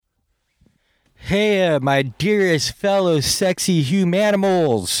Hey, my dearest fellow sexy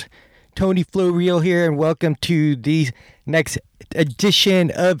humanimals. Tony Flow Real here, and welcome to the next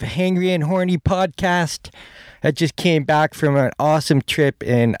edition of Hangry and Horny Podcast. I just came back from an awesome trip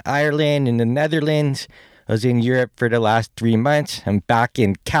in Ireland and the Netherlands. I was in Europe for the last 3 months. I'm back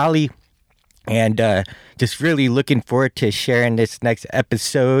in Cali, and just really looking forward to sharing this next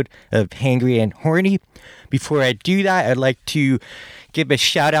episode of Hangry and Horny. Before I do that, I'd like to give a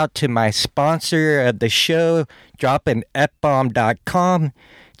shout out to my sponsor of the show, droppinfbomb.com.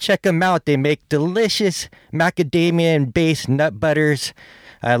 Check them out. They make delicious macadamia-based nut butters.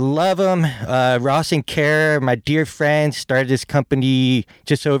 I love them. Ross and Kara, my dear friends, started this company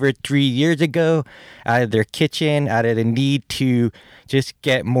just over 3 years ago out of their kitchen, out of the need to just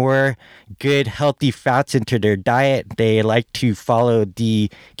get more good, healthy fats into their diet. They like to follow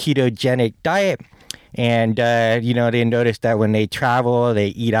the ketogenic diet. And, they noticed that when they travel, they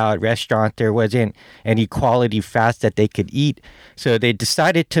eat out at restaurants, there wasn't any quality fats that they could eat. So they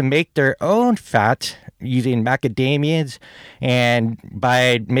decided to make their own fats using macadamias. And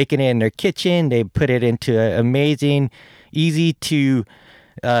by making it in their kitchen, they put it into an amazing, easy to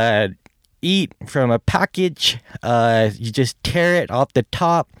eat from a package. You just tear it off the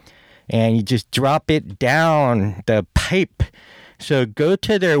top and you just drop it down the pipe. So go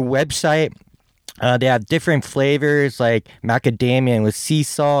to their website. They have different flavors like macadamia with sea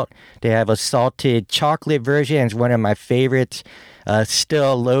salt. They have a salted chocolate version. It's one of my favorites.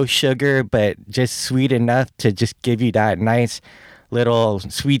 Still low sugar, but just sweet enough to just give you that nice little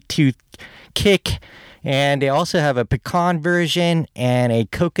sweet tooth kick. And they also have a pecan version and a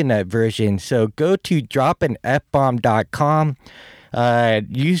coconut version. So go to droppinfbomb.com.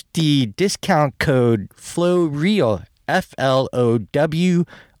 Use the discount code FLOWREAL, FLOWREAL,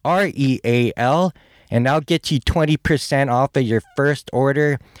 and that'll get you 20% off of your first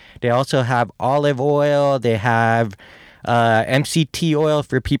order. They also have olive oil. They have MCT oil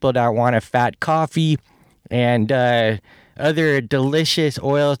for people that want a fat coffee, and other delicious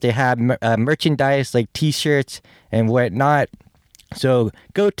oils. They have merchandise like t-shirts and whatnot. So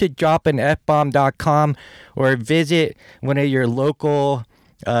go to droppinfbomb.com or visit one of your local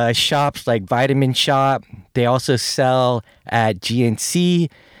shops like Vitamin Shop. They also sell at GNC,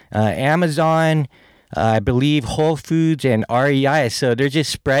 Amazon, I believe Whole Foods, and REI. So they're just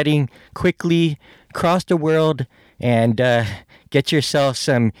spreading quickly across the world, and get yourself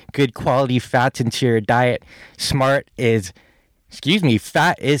some good quality fats into your diet. Fat is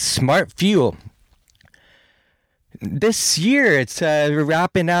smart fuel. This year, we're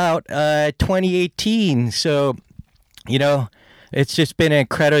wrapping out 2018. So, it's just been an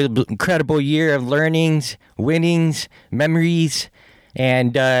incredible year of learnings, winnings, memories.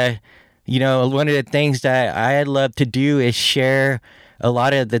 And, one of the things that I love to do is share a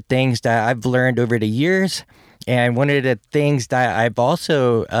lot of the things that I've learned over the years. And one of the things that I've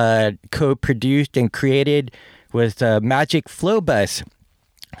also co-produced and created was Magic Flow Bus.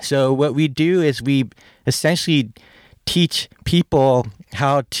 So what we do is we essentially teach people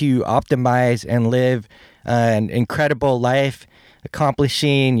how to optimize and live an incredible life,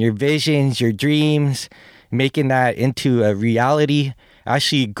 accomplishing your visions, your dreams, making that into a reality,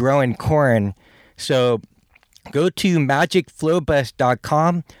 actually growing corn. So go to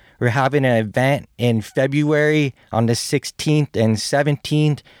magicflowbus.com. We're having an event in February on the 16th and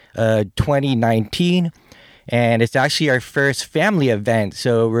 17th, 2019. And it's actually our first family event.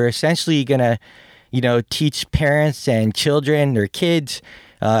 So we're essentially going to, teach parents and children, their kids,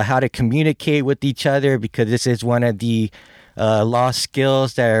 how to communicate with each other, because this is one of the lost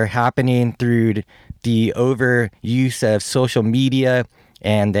skills that are happening through the overuse of social media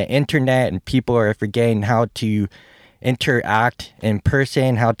and the internet, and people are forgetting how to interact in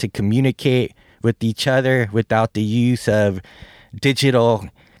person, how to communicate with each other without the use of digital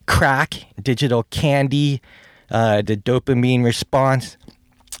crack, digital candy, the dopamine response.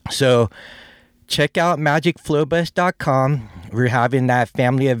 So check out magicflowbus.com. We're having that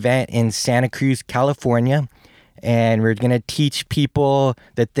family event in Santa Cruz, California, and we're going to teach people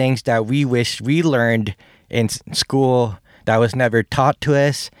the things that we wish we learned in school that was never taught to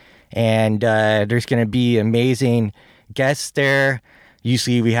us. And there's going to be amazing guests there.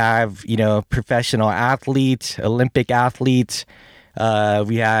 Usually we have, professional athletes, Olympic athletes.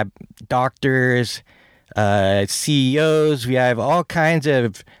 We have doctors, CEOs. We have all kinds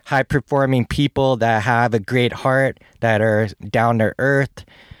of high-performing people that have a great heart, that are down to earth,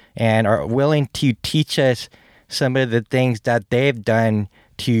 and are willing to teach us some of the things that they've done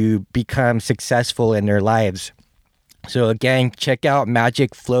to become successful in their lives. So again, check out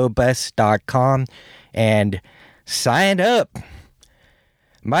magicflowbus.com and sign up.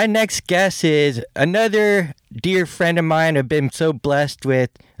 my next guest is another dear friend of mine. I've been so blessed with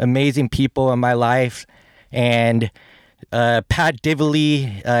amazing people in my life. And Pat Divilly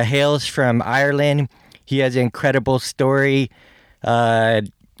hails from Ireland. He has an incredible story.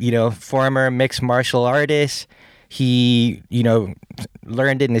 Former mixed martial artist. He,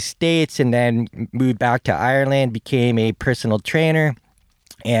 learned in the States and then moved back to Ireland, became a personal trainer,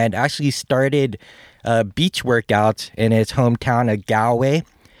 and actually started beach workouts in his hometown of Galway.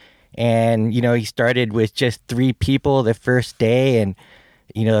 And, he started with just 3 people the first day, and,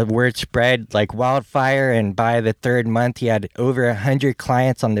 the word spread like wildfire. And by the 3rd month, he had over 100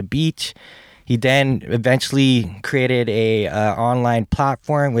 clients on the beach. He then eventually created a online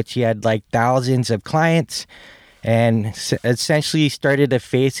platform, which he had like thousands of clients, and essentially started to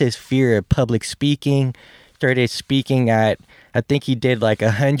face his fear of public speaking. Started speaking at, I think he did like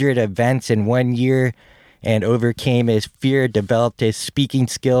 100 events in 1 year, and overcame his fear, developed his speaking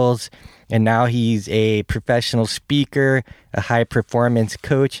skills, and now he's a professional speaker, a high performance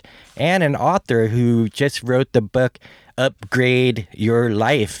coach, and an author who just wrote the book Upgrade Your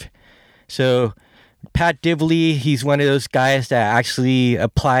Life. So Pat Divilly, he's one of those guys that actually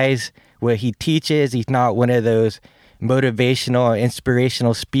applies what he teaches. He's not one of those motivational,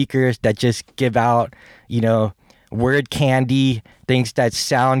 inspirational speakers that just give out, word candy, things that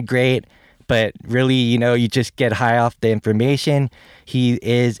sound great, but really, you just get high off the information. He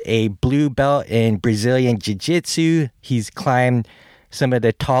is a blue belt in Brazilian Jiu-Jitsu. He's climbed some of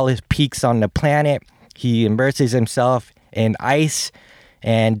the tallest peaks on the planet. He immerses himself in ice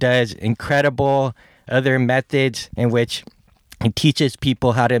and does incredible other methods in which he teaches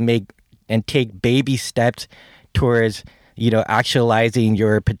people how to make and take baby steps towards, actualizing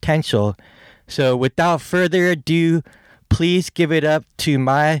your potential. So without further ado, please give it up to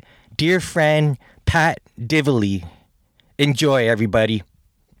my dear friend, Pat Divilly. Enjoy, everybody.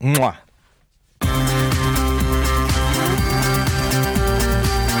 Mwah.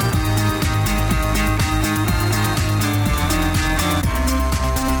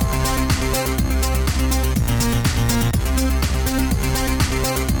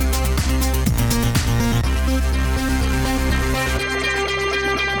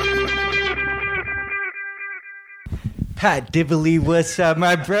 Pat Divilly, what's up,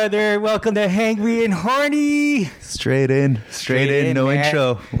 my brother? Welcome to Hangry and Horny. Straight in, no man.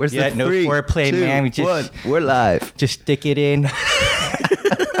 Intro. Where's the no foreplay, man? We just, we're live. Just stick it in.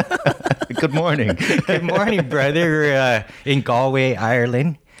 Good morning. Good morning, brother. We're in Galway,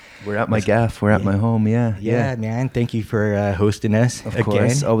 Ireland. We're at my gaff. We're at my home. Yeah, man. Thank you for hosting us again. Of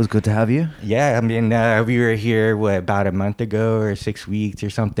course. Always good to have you. Yeah, I mean, we were here, about a month ago or 6 weeks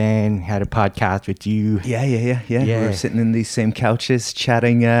or something. Had a podcast with you. Yeah. We were sitting in these same couches,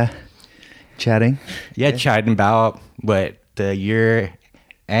 chatting. Yeah, chatting about what the year,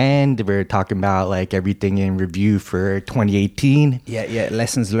 and we're talking about like everything in review for 2018. Yeah.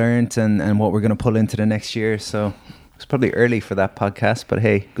 Lessons learned and what we're going to pull into the next year. So it's probably early for that podcast, but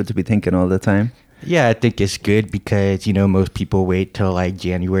hey, good to be thinking all the time. Yeah, I think it's good because, most people wait till like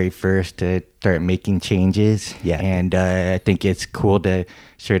January 1st to start making changes. Yeah. And I think it's cool to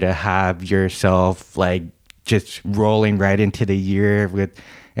sort of have yourself like just rolling right into the year with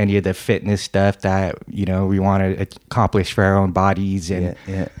any of the fitness stuff that, we want to accomplish for our own bodies. And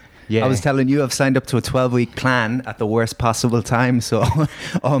Yeah. I was telling you, I've signed up to a 12-week plan at the worst possible time. So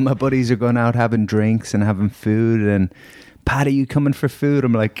all my buddies are going out having drinks and having food. And Pat, are you coming for food?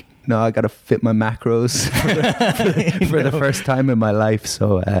 I'm like, no, I got to fit my macros for the first time in my life.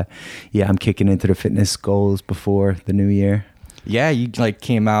 So I'm kicking into the fitness goals before the new year. Yeah, you like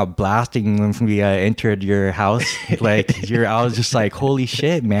came out blasting when we entered your house. Like I was just like, holy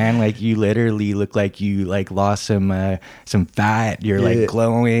shit, man! Like you literally look like you like lost some fat. You're like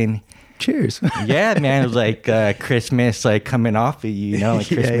glowing. Cheers. Yeah, man. It was like Christmas, like coming off of you, like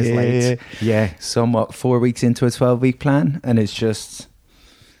Christmas lights. Yeah. Somewhat 4 weeks into a 12-week plan, and it's just.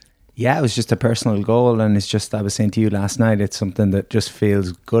 Yeah, it was just a personal goal, and it's just, I was saying to you last night, it's something that just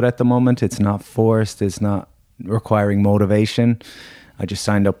feels good at the moment. It's not forced. It's not requiring motivation. I just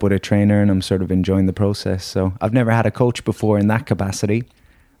signed up with a trainer and I'm sort of enjoying the process. So I've never had a coach before in that capacity,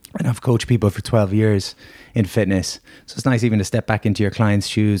 and I've coached people for 12 years in fitness. So it's nice even to step back into your client's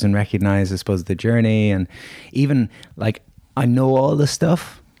shoes and recognize, I suppose, the journey. And even like, I know all the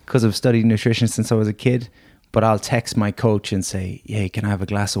stuff because I've studied nutrition since I was a kid, but I'll text my coach and say, hey, can I have a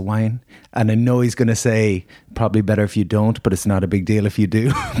glass of wine? And I know he's going to say, probably better if you don't, but it's not a big deal if you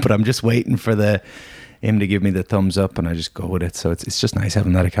do. But I'm just waiting for him to give me the thumbs up, and I just go with it. So it's just nice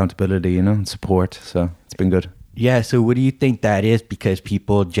having that accountability, and support. So it's been good. Yeah. So what do you think that is? Because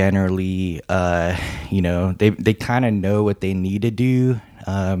people generally, they kind of know what they need to do.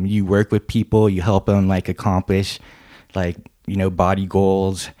 You work with people, you help them like accomplish like, body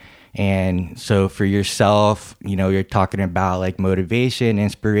goals. And so for yourself, you're talking about like motivation,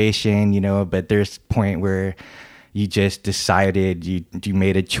 inspiration, but there's a point where you just decided you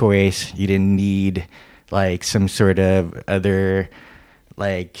made a choice. You didn't need like some sort of other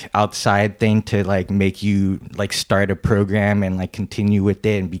like outside thing to like make you like start a program and like continue with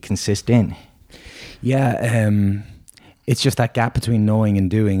it and be consistent. Yeah, it's just that gap between knowing and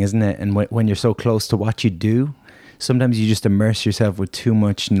doing, isn't it? And when you're so close to what you do, sometimes you just immerse yourself with too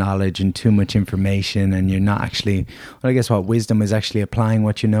much knowledge and too much information, and you're not actually, well, I guess what wisdom is actually applying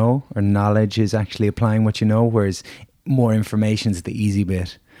what you know, or knowledge is actually applying what you know, whereas more information is the easy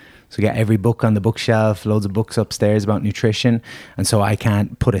bit. So you get every book on the bookshelf, loads of books upstairs about nutrition, and so I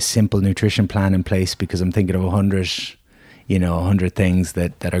can't put a simple nutrition plan in place because I'm thinking of 100 things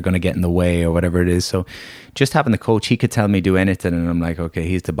that are going to get in the way or whatever it is. So just having the coach, he could tell me do anything, and I'm like, okay,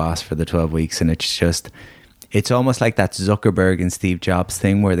 he's the boss for the 12 weeks, and it's almost like that Zuckerberg and Steve Jobs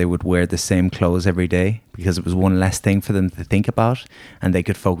thing where they would wear the same clothes every day because it was one less thing for them to think about and they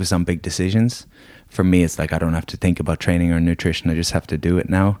could focus on big decisions. For me, it's like I don't have to think about training or nutrition. I just have to do it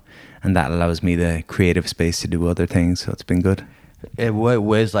now. And that allows me the creative space to do other things. So it's been good. What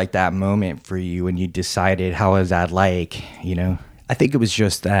was like that moment for you when you decided? How was that like, I think it was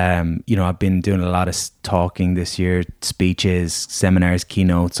just, I've been doing a lot of talking this year, speeches, seminars,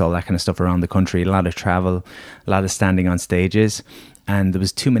 keynotes, all that kind of stuff around the country, a lot of travel, a lot of standing on stages. And there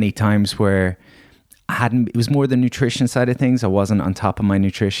was too many times where it was more the nutrition side of things. I wasn't on top of my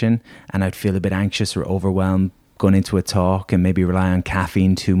nutrition and I'd feel a bit anxious or overwhelmed going into a talk and maybe rely on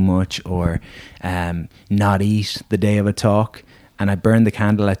caffeine too much or not eat the day of a talk. And I burned the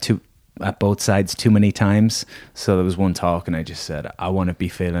candle at both sides too many times. So there was one talk and I just said, I want to be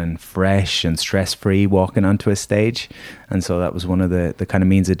feeling fresh and stress-free walking onto a stage. And so that was one of the kind of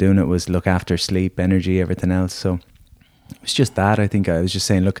means of doing it, was look after sleep, energy, everything else. So it was just that. I think I was just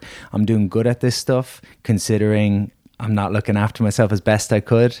saying, look, I'm doing good at this stuff, considering I'm not looking after myself as best I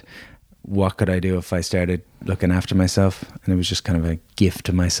could. What could I do if I started looking after myself? And it was just kind of a gift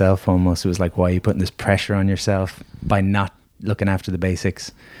to myself almost. It was like, why are you putting this pressure on yourself by not looking after the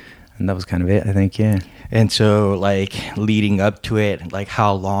basics? And that was kind of it, I think, yeah. And so, like, leading up to it, like,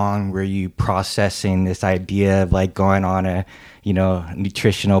 how long were you processing this idea of, like, going on a,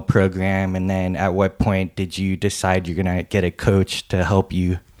 nutritional program? And then at what point did you decide you're going to get a coach to help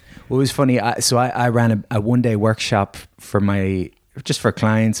you? Well, it was funny. I ran a one-day workshop for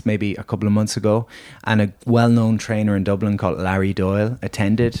clients maybe a couple of months ago, and a well-known trainer in Dublin called Larry Doyle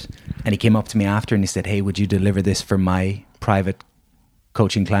attended, and he came up to me after and he said, hey, would you deliver this for my private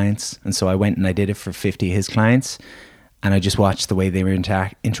coaching clients? And so I went and I did it for 50 of his clients, and I just watched the way they were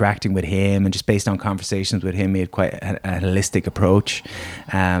interacting with him, and just based on conversations with him, he had quite a holistic approach,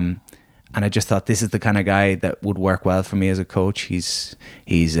 and I just thought, this is the kind of guy that would work well for me as a coach. He's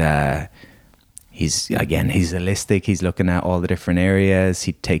holistic. He's looking at all the different areas.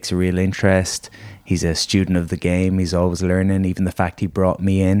 He takes a real interest. He's a student of the game. He's always learning. Even the fact he brought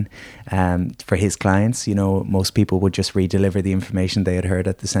me in for his clients, most people would just re-deliver the information they had heard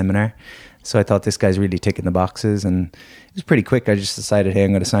at the seminar. So I thought, this guy's really ticking the boxes, and it was pretty quick. I just decided, hey,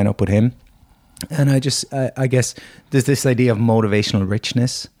 I'm going to sign up with him. And I guess there's this idea of motivational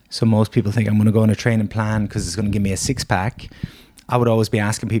richness. So most people think I'm going to go on a training plan because it's going to give me a six-pack. I would always be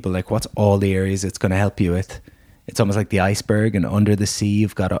asking people, like, what's all the areas it's going to help you with? It's almost like the iceberg, and under the sea,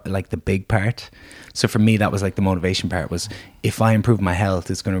 you've got like the big part. So for me, that was like the motivation part, was if I improve my health,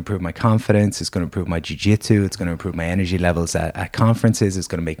 it's going to improve my confidence, it's going to improve my jiu-jitsu, it's going to improve my energy levels at conferences, it's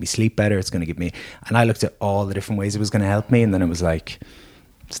going to make me sleep better, it's going to give me... And I looked at all the different ways it was going to help me, and then it was like,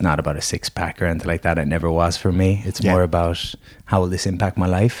 it's not about a six-pack or anything like that. It never was for me. It's more about, how will this impact my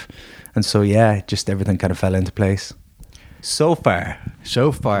life? And so, yeah, just everything kind of fell into place. So far.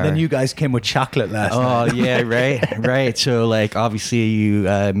 Then you guys came with chocolate last night. Oh, yeah, right. So, like, obviously you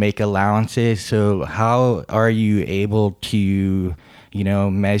make allowances. So how are you able to,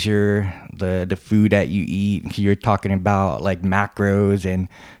 measure the food that you eat? You're talking about, like, macros. And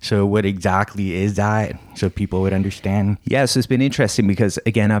so what exactly is that, so people would understand? Yeah, so it's been interesting because,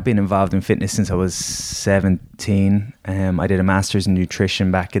 again, I've been involved in fitness since I was 17. I did a master's in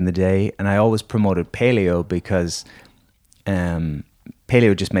nutrition back in the day. And I always promoted paleo because...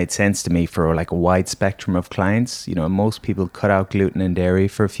 paleo just made sense to me for like a wide spectrum of clients. Most people cut out gluten and dairy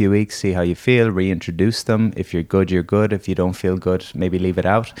for a few weeks, see how you feel, reintroduce them. If you're good, you're good. If you don't feel good, maybe leave it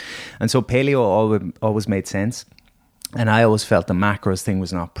out. And so paleo always made sense. And I always felt the macros thing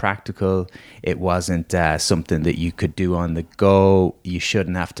was not practical. It wasn't something that you could do on the go. You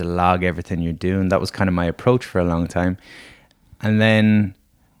shouldn't have to log everything you're doing. That was kind of my approach for a long time. And then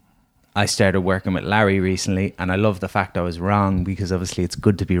I started working with Larry recently, and I love the fact I was wrong, because obviously it's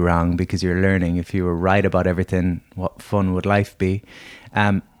good to be wrong, because you're learning. If you were right about everything, what fun would life be?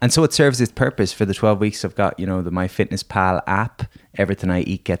 And so it serves its purpose. For the 12 weeks, I've got, the MyFitnessPal app. Everything I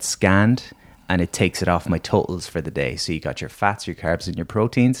eat gets scanned, and it takes it off my totals for the day. So you got your fats, your carbs, and your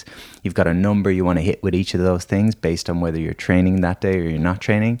proteins. You've got a number you want to hit with each of those things based on whether you're training that day or you're not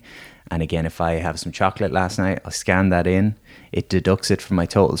training. And again, if I have some chocolate last night, I'll scan that in. It deducts it from my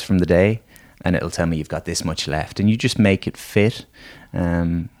totals from the day, and it'll tell me you've got this much left. And you just make it fit.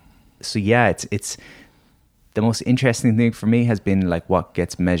 So yeah, it's the most interesting thing for me has been like what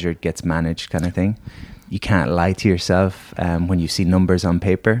gets measured gets managed kind of thing. You can't lie to yourself when you see numbers on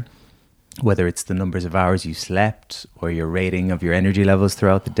paper, whether it's the numbers of hours you slept or your rating of your energy levels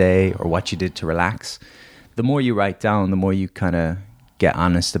throughout the day or what you did to relax. The more you write down, the more you kind of get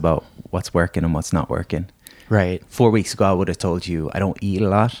honest about what's working and what's not working. Right. 4 weeks ago, I would have told you I don't eat a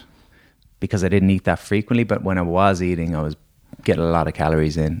lot because I didn't eat that frequently. But when I was eating, I was getting a lot of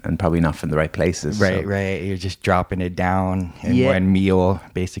calories in and probably not from the right places. Right, right. You're just dropping it down in one meal,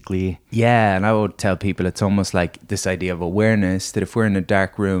 basically. Yeah, and I would tell people it's almost like this idea of awareness, that if we're in a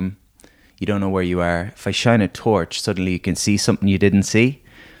dark room, you don't know where you are. If I shine a torch, suddenly you can see something you didn't see.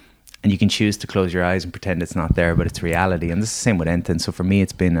 And you can choose to close your eyes and pretend it's not there, but it's reality. And this is the same with anything. So for me,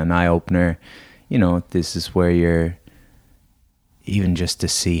 it's been an eye-opener. This is where you're, even just to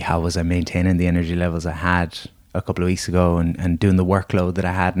see how was I maintaining the energy levels I had a couple of weeks ago and doing the workload that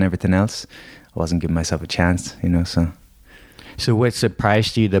I had and everything else. I wasn't giving myself a chance, So what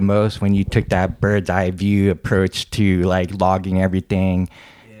surprised you the most when you took that bird's eye view approach to like logging everything,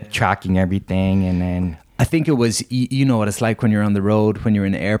 tracking everything, and then... I think it was, you know what it's like when you're on the road, when you're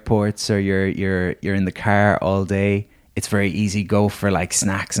in airports or you're in the car all day. It's very easy go for like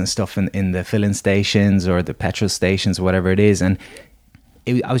snacks and stuff in the filling stations or the petrol stations or whatever it is. And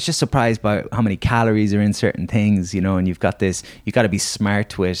I was just surprised by how many calories are in certain things, and you've got to be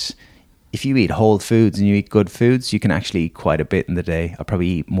smart with. If you eat whole foods and you eat good foods, you can actually eat quite a bit in the day. I'll probably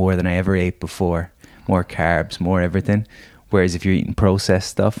eat more than I ever ate before, more carbs, more everything. Whereas if you're eating processed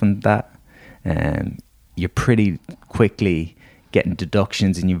stuff and that, you're pretty quickly getting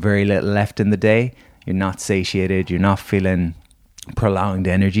deductions and you've very little left in the day. You're not satiated. You're not feeling prolonged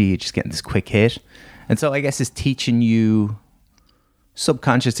energy. You're just getting this quick hit. And so I guess it's teaching you,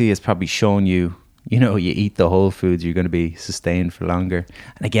 subconsciously it's probably shown you, you eat the whole foods, you're going to be sustained for longer.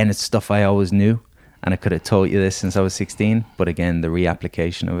 And again, it's stuff I always knew. And I could have told you this since I was 16. But again, the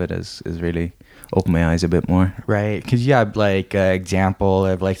reapplication of it has really opened my eyes a bit more. Right. Because you have like an example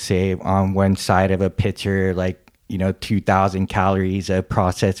of like, say, on one side of a pitcher, like, 2,000 calories of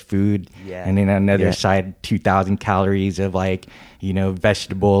processed food. Yeah. And then on another side, 2,000 calories of like,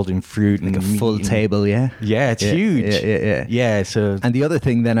 vegetables and fruit. Like and a full table, yeah? Yeah, it's huge. Yeah, so... And the other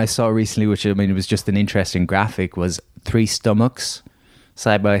thing then I saw recently, which it was just an interesting graphic, was 3 stomachs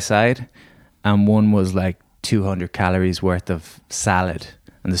side by side. And one was like 200 calories worth of salad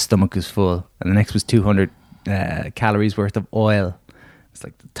and the stomach was full. And the next was 200 calories worth of oil. It's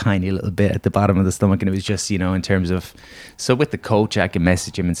like the tiny little bit at the bottom of the stomach. And it was just, in terms of... So with the coach, I can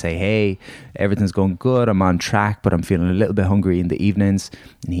message him and say, hey, everything's going good. I'm on track, but I'm feeling a little bit hungry in the evenings.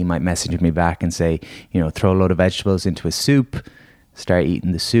 And he might message me back and say, throw a load of vegetables into a soup. Start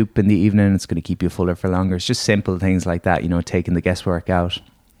eating the soup in the evening. It's going to keep you fuller for longer. It's just simple things like that, taking the guesswork out.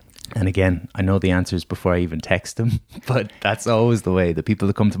 And again, I know the answers before I even text them, but that's always the way. The people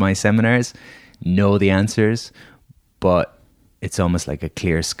that come to my seminars know the answers, but it's almost like a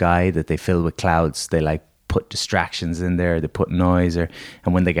clear sky that they fill with clouds. They like put distractions in there, they put noise, and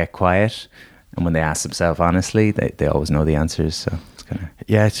when they get quiet and when they ask themselves honestly, they always know the answers. So it's kind of...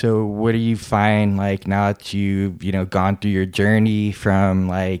 Yeah, so what do you find like now that you've, gone through your journey from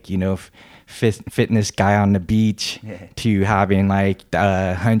like, fitness guy on the beach to having like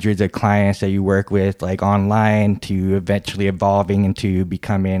hundreds of clients that you work with like online to eventually evolving into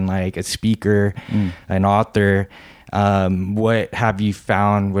becoming like a speaker, an author? What have you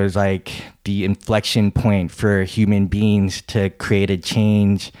found was like the inflection point for human beings to create a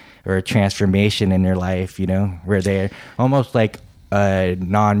change or a transformation in their life, where they're almost like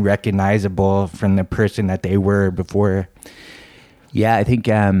non-recognizable from the person that they were before? Yeah, I think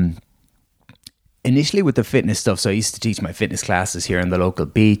initially with the fitness stuff, so I used to teach my fitness classes here on the local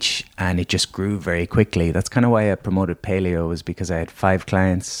beach and it just grew very quickly. That's kind of why I promoted paleo, was because I had 5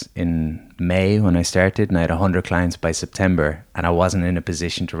 clients in May when I started and I had 100 clients by September, and I wasn't in a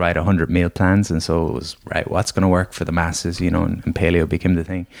position to write 100 meal plans. And so it was, right, what's going to work for the masses, and paleo became the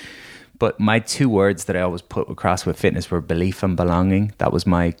thing. But my two words that I always put across with fitness were belief and belonging. That was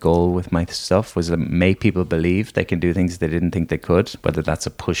my goal with my stuff, was to make people believe they can do things they didn't think they could, whether that's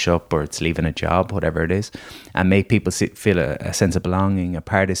a push-up or it's leaving a job, whatever it is, and make people feel a sense of belonging, a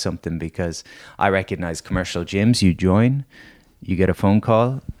part of something. Because I recognize commercial gyms, you join, you get a phone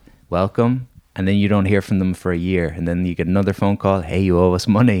call, welcome, and then you don't hear from them for a year. And then you get another phone call, hey, you owe us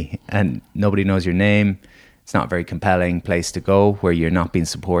money, and nobody knows your name. It's not a very compelling place to go where you're not being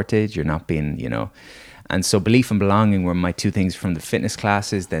supported, you're not being, And so belief and belonging were my two things, from the fitness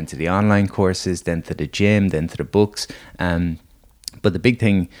classes, then to the online courses, then to the gym, then to the books. But the big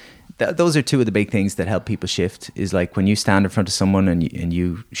thing, those are two of the big things that help people shift, is like when you stand in front of someone and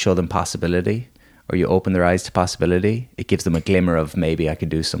you show them possibility, or you open their eyes to possibility, it gives them a glimmer of maybe I can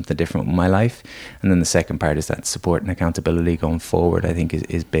do something different with my life. And then the second part is that support and accountability going forward, I think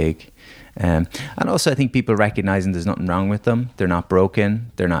is big. And also I think people recognizing there's nothing wrong with them. They're not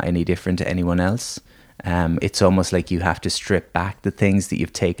broken. They're not any different to anyone else. It's almost like you have to strip back the things that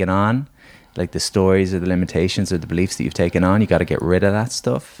you've taken on, like the stories or the limitations or the beliefs that you've taken on. You got to get rid of that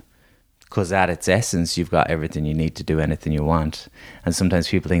stuff, because at its essence, you've got everything you need to do anything you want. And sometimes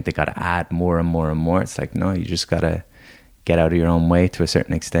people think they got to add more and more and more. It's like, no, you just got to get out of your own way to a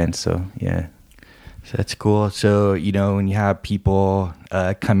certain extent. So, yeah. So that's cool. So, when you have people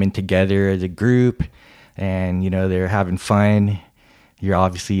coming together as a group and, they're having fun, you're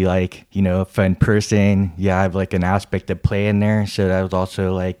obviously like, a fun person. You have like an aspect of play in there. So that was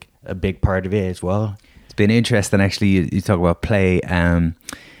also like a big part of it as well. It's been interesting, actually. You talk about play.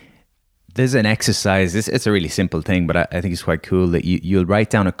 There's an exercise. It's a really simple thing, but I think it's quite cool that you'll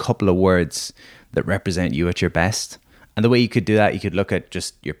write down a couple of words that represent you at your best. And the way you could do that, you could look at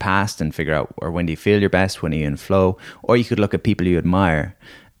just your past and figure out, or when do you feel your best, when are you in flow, or you could look at people you admire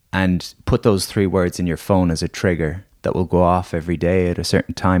and put those three words in your phone as a trigger that will go off every day at a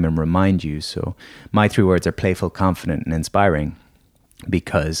certain time and remind you. So my three words are playful, confident, and inspiring.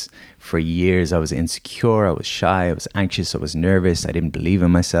 Because for years I was insecure, I was shy, I was anxious, I was nervous, I didn't believe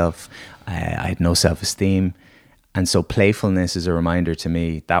in myself, I had no self-esteem. And so playfulness is a reminder to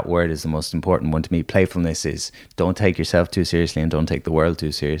me. That word is the most important one to me. Playfulness is, don't take yourself too seriously and don't take the world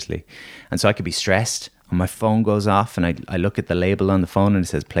too seriously. And so I could be stressed and my phone goes off and I look at the label on the phone and it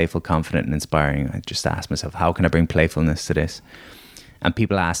says playful, confident, and inspiring. I just ask myself, how can I bring playfulness to this? And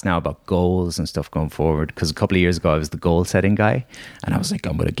people ask now about goals and stuff going forward, because a couple of years ago I was the goal setting guy and I was like,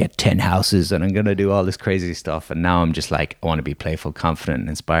 I'm going to get 10 houses and I'm going to do all this crazy stuff. And now I'm just like, I want to be playful, confident, and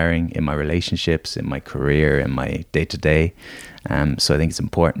inspiring in my relationships, in my career, in my day to day. So I think it's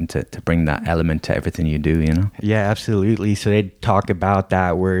important to bring that element to everything you do, Yeah, absolutely. So they talk about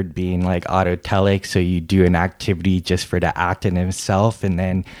that word being like autotelic. So you do an activity just for the act in itself, and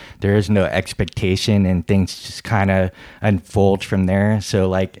then there is no expectation and things just kind of unfold from there. So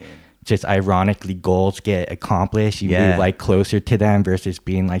like, just ironically, goals get accomplished. You move like closer to them versus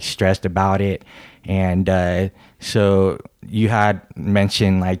being like stressed about it. And so you had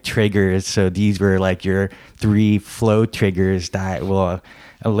mentioned like triggers. So these were like your 3 flow triggers that will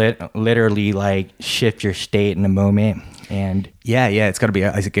literally like shift your state in the moment. And yeah, it's got to be,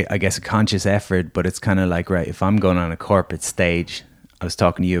 I guess, a conscious effort. But it's kind of like, right, if I'm going on a corporate stage, I was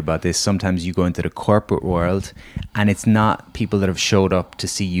talking to you about this, sometimes you go into the corporate world and it's not people that have showed up to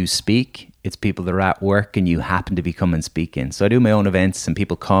see you speak. It's people that are at work and you happen to be coming speaking. So I do my own events and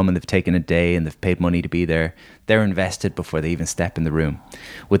people come and they've taken a day and they've paid money to be there. They're invested before they even step in the room.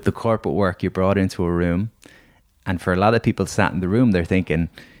 With the corporate work, you're brought into a room. And for a lot of people sat in the room, they're thinking,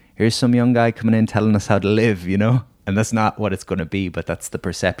 here's some young guy coming in telling us how to live, And that's not what it's going to be, but that's the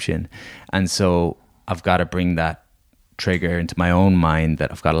perception. And so I've got to bring that trigger into my own mind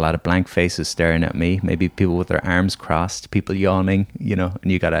that I've got a lot of blank faces staring at me, maybe people with their arms crossed, people yawning,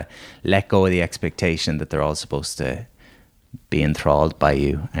 and you got to let go of the expectation that they're all supposed to be enthralled by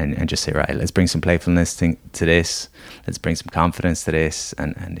you and just say, right, let's bring some playfulness to this, let's bring some confidence to this,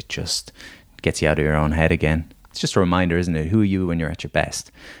 and it just gets you out of your own head again. It's just a reminder, isn't it? Who are you when you're at your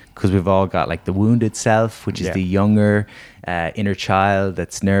best? Because we've all got like the wounded self, which is the younger inner child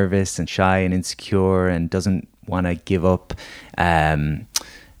that's nervous and shy and insecure and doesn't want to give up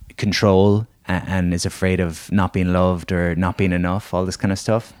control and is afraid of not being loved or not being enough, all this kind of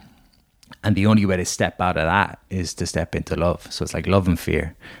stuff. And the only way to step out of that is to step into love. So it's like love and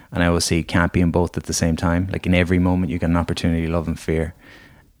fear. And I always say you can't be in both at the same time. Like in every moment you get an opportunity to love and fear.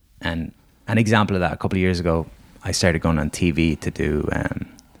 And an example of that, a couple of years ago, I started going on TV to do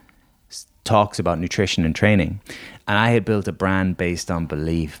talks about nutrition and training. And I had built a brand based on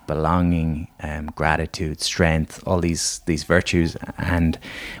belief, belonging, gratitude, strength, all these virtues. And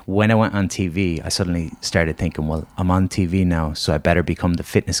when I went on TV, I suddenly started thinking, well, I'm on TV now, so I better become the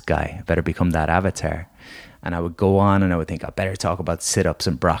fitness guy. I better become that avatar. And I would go on and I would think, I better talk about sit-ups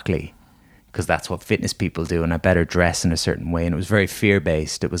and broccoli, because that's what fitness people do, and I better dress in a certain way. And it was very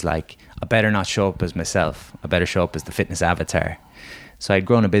fear-based. It was like, I better not show up as myself. I better show up as the fitness avatar. So I'd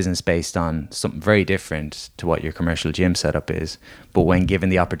grown a business based on something very different to what your commercial gym setup is. But when given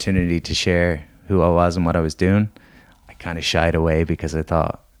the opportunity to share who I was and what I was doing, I kind of shied away because I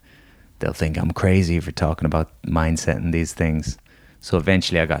thought they'll think I'm crazy for talking about mindset and these things. So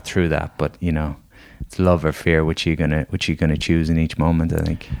eventually I got through that. But, you know, it's love or fear, which you're gonna choose in each moment, I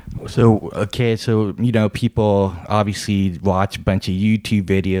think. So you know, people obviously watch a bunch of YouTube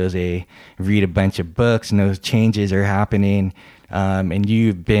videos, they read a bunch of books, and those changes are happening. And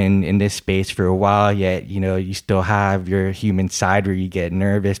you've been in this space for a while, yet, you know, you still have your human side where you get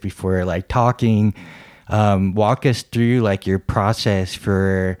nervous before like talking. Walk us through like your process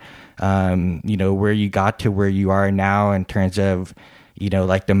for, you know, where you got to where you are now in terms of, you know,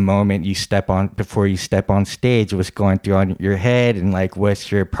 like the moment you before you step on stage, what's going through on your head, and like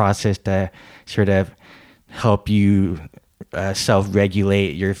what's your process to sort of help you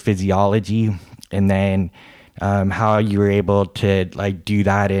self-regulate your physiology, and then how you were able to like do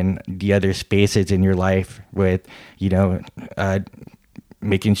that in the other spaces in your life with, you know,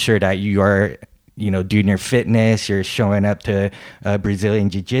 making sure that you are, you know, doing your fitness, you're showing up to Brazilian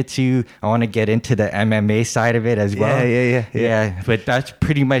Jiu-Jitsu. I want to get into the MMA side of it as well. Yeah. But that's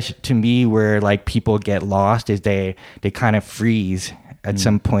pretty much to me where like people get lost, is they kind of freeze at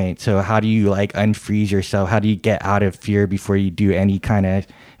some point. So how do you like unfreeze yourself? How do you get out of fear before you do any kind of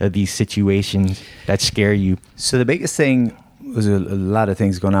these situations that scare you? So the biggest thing was a lot of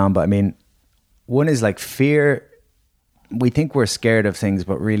things going on, but I mean, one is like fear. We think we're scared of things,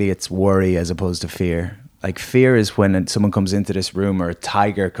 but really it's worry as opposed to fear. Like fear is when someone comes into this room, or a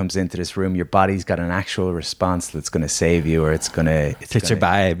tiger comes into this room, your body's got an actual response that's going to save you, or it's going to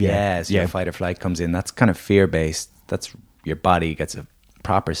survive. Yeah. So your fight or flight comes in. That's kind of fear based. That's your body gets a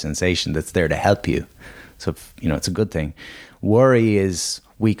proper sensation that's there to help you. So, you know, it's a good thing. Worry is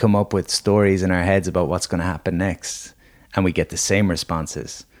we come up with stories in our heads about what's going to happen next, and we get the same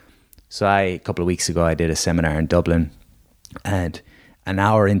responses. So a couple of weeks ago, I did a seminar in Dublin, and an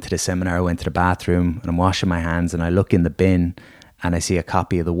hour into the seminar, I went to the bathroom and I'm washing my hands, and I look in the bin and I see a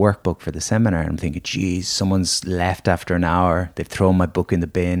copy of the workbook for the seminar, and I'm thinking, geez, someone's left after an hour. They've thrown my book in the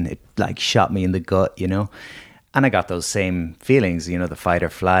bin. It like shot me in the gut, you know? And I got those same feelings, you know, the fight or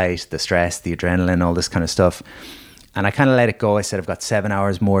flight, the stress, the adrenaline, all this kind of stuff. And I kind of let it go. I said, I've got 7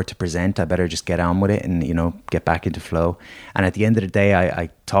 hours more to present. I better just get on with it and, you know, get back into flow. And at the end of the day, I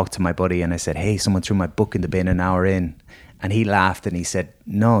talked to my buddy and I said, hey, someone threw my book in the bin an hour in. And he laughed and he said,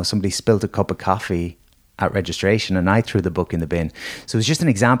 no, somebody spilled a cup of coffee at registration and I threw the book in the bin. So it's just an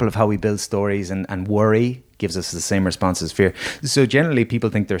example of how we build stories, and worry gives us the same response as fear. So generally people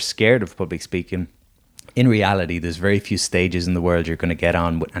think they're scared of public speaking. In reality, there's very few stages in the world you're going to get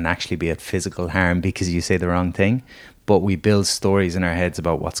on and actually be at physical harm because you say the wrong thing. But we build stories in our heads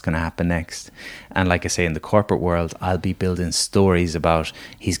about what's going to happen next. And like I say, in the corporate world, I'll be building stories about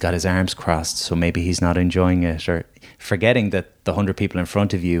he's got his arms crossed, so maybe he's not enjoying it, or forgetting that the 100 people in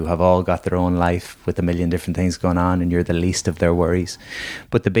front of you have all got their own life with a million different things going on, and you're the least of their worries.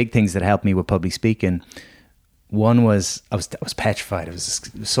 But the big things that helped me with public speaking, one was I was petrified. I was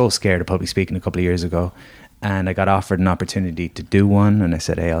so scared of public speaking a couple of years ago, and I got offered an opportunity to do one, and I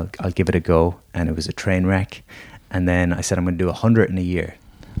said, hey, I'll give it a go, and it was a train wreck. And then I said, I'm going to do 100 in a year.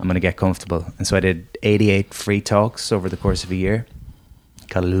 I'm going to get comfortable. And so I did 88 free talks over the course of a year.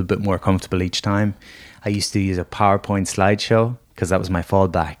 Got a little bit more comfortable each time. I used to use a PowerPoint slideshow because that was my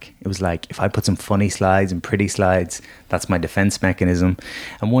fallback. It was like, if I put some funny slides and pretty slides, that's my defense mechanism.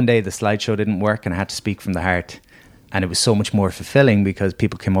 And one day the slideshow didn't work and I had to speak from the heart. And it was so much more fulfilling because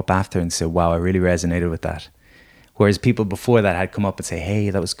people came up after and said, wow, I really resonated with that. Whereas people before that had come up and say,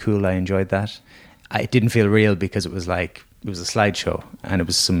 hey, that was cool, I enjoyed that. It didn't feel real because it was like, it was a slideshow and it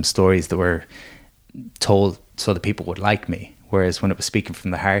was some stories that were told so that people would like me. Whereas when it was speaking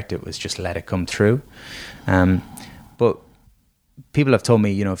from the heart, it was just let it come through. But people have told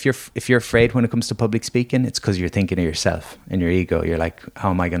me, you know, if you're afraid when it comes to public speaking, it's because you're thinking of yourself and your ego. You're like,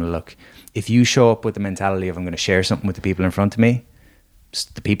 how am I going to look? If you show up with the mentality of I'm going to share something with the people in front of me,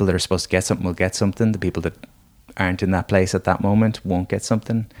 the people that are supposed to get something will get something. The people that aren't in that place at that moment won't get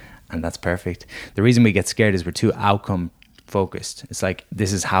something. And that's perfect. The reason we get scared is we're too outcome focused. It's like,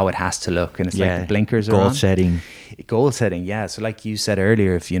 this is how it has to look. And it's like the blinkers are goal on. Goal setting. Yeah. So like you said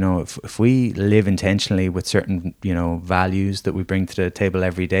earlier, if we live intentionally with certain, values that we bring to the table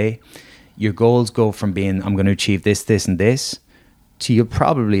every day, your goals go from being, I'm going to achieve this, this, and this, to you'll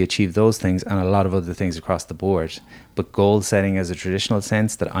probably achieve those things and a lot of other things across the board. But goal setting as a traditional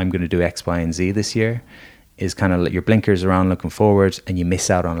sense, that I'm going to do X, Y, and Z this year, is kind of like your blinkers around looking forward, and you miss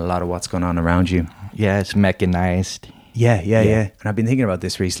out on a lot of what's going on around you. Yeah, it's mechanized. Yeah. And I've been thinking about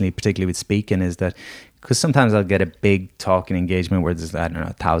this recently, particularly with speaking, is that because sometimes I'll get a big talking engagement where there's,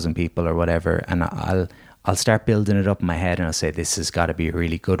 1,000 people or whatever, and I'll start building it up in my head, and I'll say, this has got to be a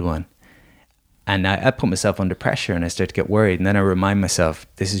really good one. And I put myself under pressure, and I start to get worried. And then I remind myself,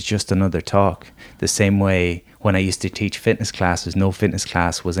 this is just another talk. The same way when I used to teach fitness classes, no fitness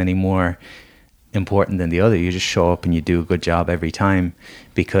class was any more important than the other. You just show up and you do a good job every time,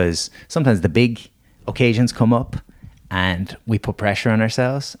 because sometimes the big occasions come up and we put pressure on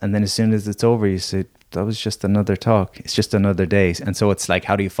ourselves. And then as soon as it's over, you say, that was just another talk. It's just another day. And so it's like,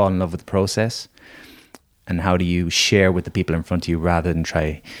 how do you fall in love with the process? And how do you share with the people in front of you rather than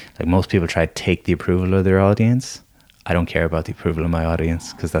try, like most people try to take the approval of their audience. I don't care about the approval of my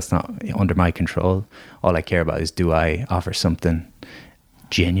audience because that's not under my control. All I care about is, do I offer something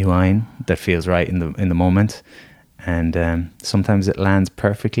genuine that feels right in the moment? And sometimes it lands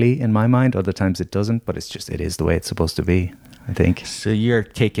perfectly in my mind, other times it doesn't, but it is the way it's supposed to be, I think. So you're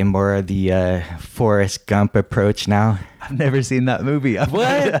taking more of the Forrest Gump approach now? I've never seen that movie.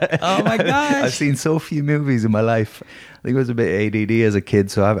 What? Oh my gosh. I've seen so few movies in my life. I think I was a bit ADD as a kid,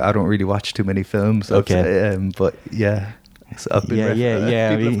 so I don't really watch too many films. Okay. But yeah. So I've been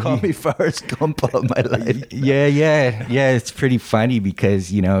people have called me Forrest Gump all my life. Yeah. It's pretty funny because,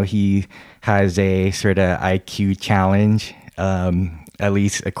 he has a sort of IQ challenge, at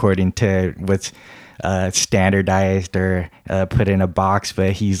least according to what's standardized or put in a box.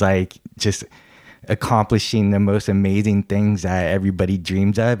 But he's like just accomplishing the most amazing things that everybody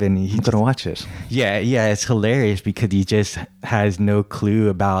dreams of, and he's gonna watch it. Yeah, it's hilarious because he just has no clue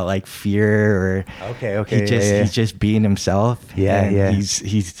about like fear or he's just being himself.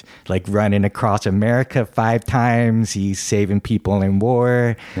 He's like running across America 5 times. He's saving people in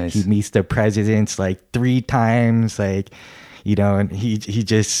war. Nice. He meets the presidents like 3 times. Like, and he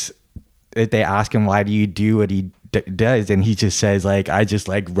just, if they ask him why do you do what he does, and he just says like, I just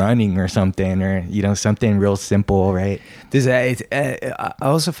like running or something, or something real simple, right? I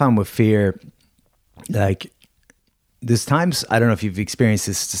also found with fear, like there's times, I don't know if you've experienced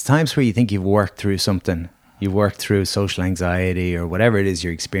this, there's times where you think you've worked through something, you've worked through social anxiety or whatever it is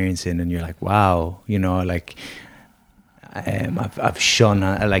you're experiencing, and you're like, wow, like I've shone,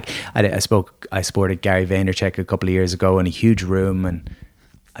 like I supported Gary Vaynerchuk a couple of years ago in a huge room, and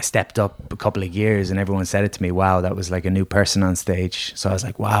I stepped up a couple of years and everyone said it to me, wow, that was like a new person on stage. So I was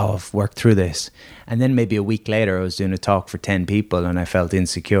like, wow, I've worked through this. And then maybe a week later, I was doing a talk for 10 people and I felt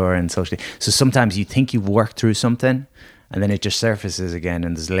insecure and socially. So sometimes you think you've worked through something and then it just surfaces again,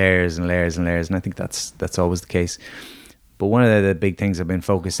 and there's layers and layers and layers. And I think that's always the case. But one of the big things I've been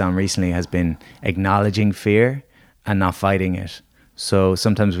focused on recently has been acknowledging fear and not fighting it. So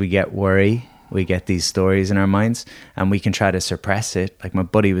sometimes we get worry. We get these stories in our minds and we can try to suppress it. Like my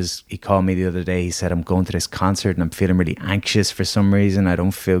buddy he called me the other day. He said, I'm going to this concert and I'm feeling really anxious for some reason. I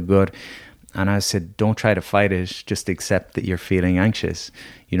don't feel good. And I said, don't try to fight it. Just accept that you're feeling anxious.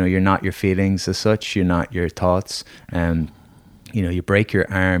 You're not your feelings as such. You're not your thoughts. You break your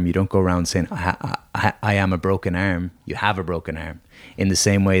arm. You don't go around saying, I am a broken arm. You have a broken arm. In the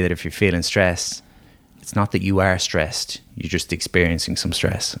same way that if you're feeling stressed, it's not that you are stressed. You're just experiencing some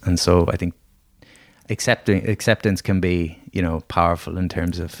stress. And so I think acceptance can be, powerful in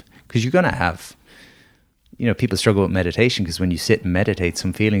terms of, because you're going to have, people struggle with meditation because when you sit and meditate,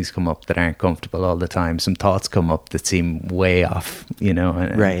 some feelings come up that aren't comfortable all the time. Some thoughts come up that seem way off,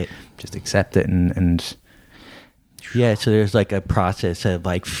 and right. Just accept it and yeah. So there's like a process of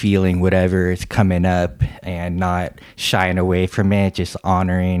like feeling whatever is coming up and not shying away from it, just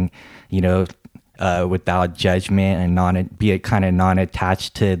honoring, without judgment and be kind of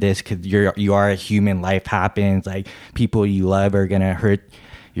non-attached to this, because you are a human. Life happens. Like people you love are gonna hurt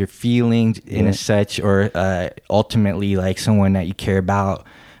your feelings in a such, or ultimately like someone that you care about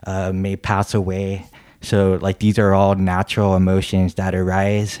may pass away. So like these are all natural emotions that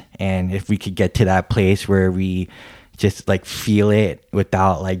arise, and if we could get to that place where we just like feel it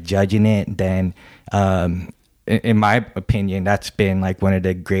without like judging it, then in my opinion, that's been like one of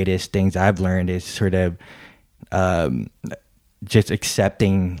the greatest things I've learned, is sort of just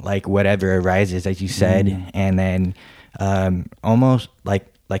accepting like whatever arises, as you said, and then almost like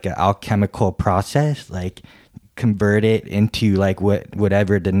an alchemical process, like convert it into like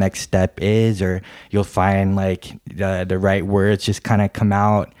whatever the next step is, or you'll find like the right words just kind of come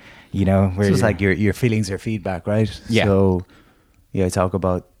out, you know. Where So it's like your feelings are feedback, right? Yeah. So I talk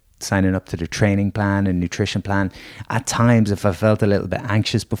about signing up to the training plan and nutrition plan. At times, if I felt a little bit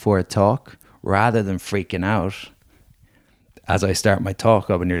anxious before a talk, rather than freaking out, as I start my talk,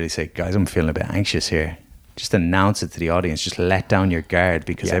 I would nearly say, guys, I'm feeling a bit anxious here. Just announce it to the audience. Just let down your guard,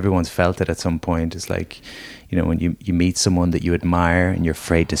 because everyone's felt it at some point. It's like, you know, when you meet someone that you admire and you're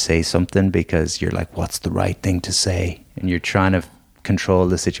afraid to say something because you're like, what's the right thing to say? And you're trying to control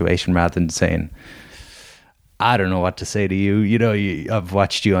the situation rather than saying, I don't know what to say to you. You know, I've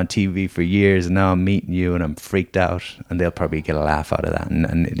watched you on TV for years, and now I'm meeting you and I'm freaked out. And they'll probably get a laugh out of that.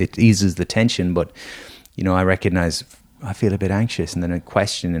 And it eases the tension. But, you know, I recognize I feel a bit anxious, and then I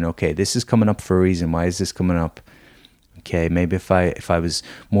question, and okay, this is coming up for a reason. Why is this coming up? Okay, maybe if I was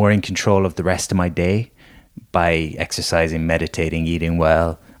more in control of the rest of my day by exercising, meditating, eating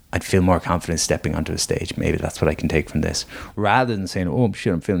well, I'd feel more confident stepping onto a stage. Maybe that's what I can take from this. Rather than saying, oh,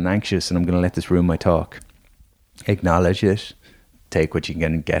 shit, I'm feeling anxious and I'm going to let this ruin my talk. Acknowledge it. Take what you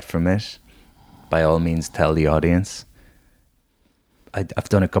can get from it. By all means, tell the audience. I've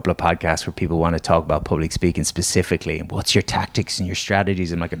done a couple of podcasts where people want to talk about public speaking specifically. What's your tactics and your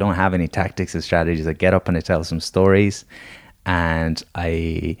strategies? I'm like, I don't have any tactics and strategies. I get up and I tell some stories, and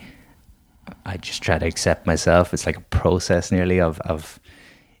I just try to accept myself. It's like a process nearly of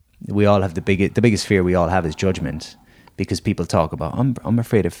we all have the biggest fear we all have is judgment, because people talk about, I'm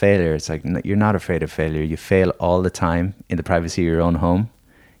afraid of failure. It's like, you're not afraid of failure. You fail all the time in the privacy of your own home.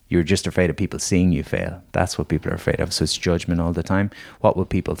 You're just afraid of people seeing you fail. That's what people are afraid of. So it's judgment all the time. What will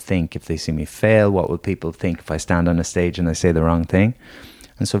people think if they see me fail? What will people think if I stand on a stage and I say the wrong thing?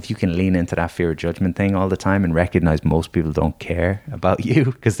 And so if you can lean into that fear of judgment thing all the time and recognize most people don't care about you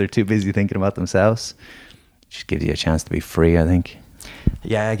because they're too busy thinking about themselves, it just gives you a chance to be free, I think.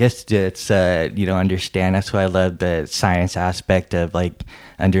 Yeah, I guess it's, understand. That's why I love the science aspect of like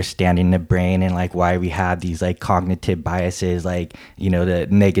understanding the brain and like why we have these like cognitive biases, like, you know, the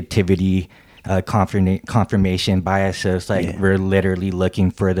negativity, confirmation bias. So it's like we're literally looking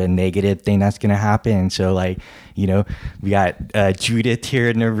for the negative thing that's going to happen. And so like, you know, we got Judith here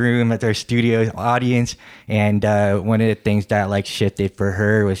in the room at our studio audience. And one of the things that like shifted for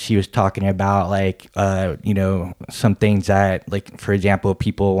her was she was talking about like, some things that like, for example,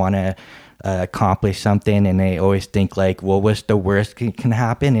 people want to accomplish something and they always think like, well, what's the worst can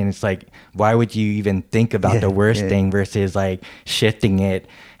happen? And it's like, why would you even think about the worst thing versus like shifting it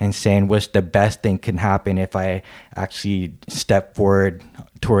and saying what's the best thing can happen if I actually step forward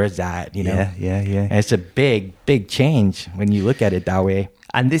towards that, you know? And it's a big change when you look at it that way.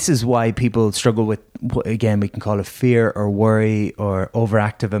 And this is why people struggle with, again, we can call it fear or worry or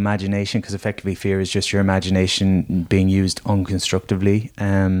overactive imagination, because effectively fear is just your imagination being used unconstructively.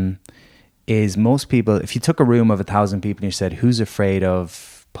 Is most people, if you took a room of 1,000 people and you said, who's afraid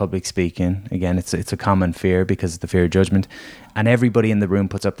of public speaking? Again, it's a common fear because it's the fear of judgment. And everybody in the room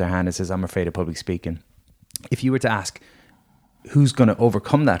puts up their hand and says, I'm afraid of public speaking. If you were to ask, who's going to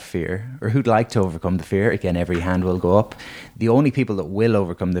overcome that fear, or who'd like to overcome the fear? Again, every hand will go up. The only people that will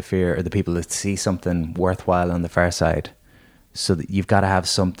overcome the fear are the people that see something worthwhile on the far side. So that you've got to have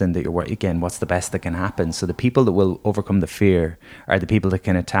something that you're, again, what's the best that can happen? So the people that will overcome the fear are the people that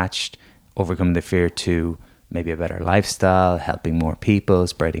can overcome the fear to maybe a better lifestyle, helping more people,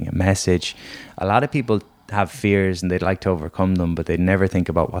 spreading a message. A lot of people have fears and they'd like to overcome them, but they never think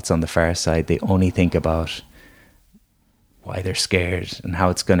about what's on the far side. They only think about why they're scared and how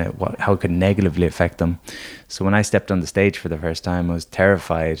it's how it could negatively affect them. So when I stepped on the stage for the first time, I was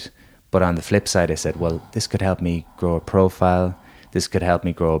terrified. But on the flip side, I said, well, this could help me grow a profile. This could help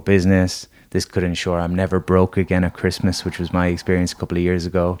me grow a business. This could ensure I'm never broke again at Christmas, which was my experience a couple of years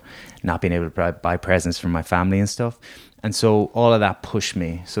ago, not being able to buy presents for my family and stuff. And so all of that pushed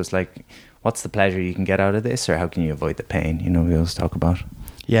me. So it's like, what's the pleasure you can get out of this, or how can you avoid the pain? You know, we always talk about.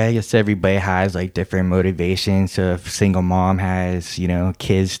 Yeah, I guess everybody has like different motivations. So if a single mom has, you know,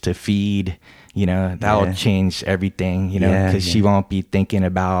 kids to feed, you know, that will change everything, you know, because she won't be thinking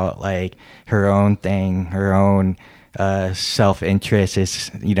about like her own thing, her own self-interest.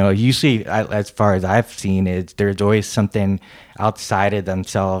 Is, you know, usually as far as I've seen is there's always something outside of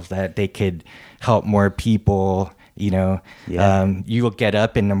themselves that they could help more people, you know. You will get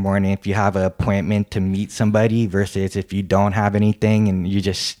up in the morning if you have an appointment to meet somebody versus if you don't have anything and you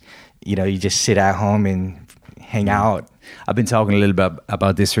just sit at home and hang out. I've been talking a little bit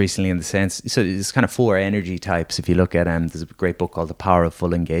about this recently in the sense, so there's kind of 4 energy types. If you look at there's a great book called The Power of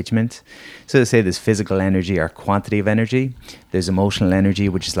Full Engagement. So they say there's physical energy, or quantity of energy. There's emotional energy,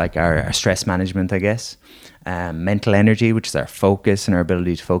 which is like our stress management, I guess. Mental energy, which is our focus and our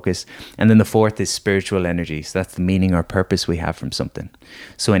ability to focus. And then the 4th is spiritual energy. So that's the meaning or purpose we have from something.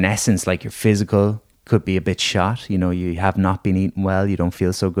 So in essence, like your physical could be a bit shot. You know, you have not been eating well, you don't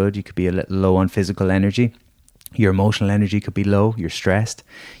feel so good, you could be a little low on physical energy. Your emotional energy could be low, you're stressed.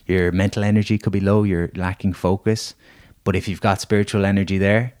 Your mental energy could be low, you're lacking focus. But if you've got spiritual energy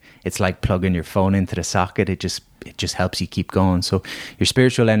there, it's like plugging your phone into the socket. It just helps you keep going. So your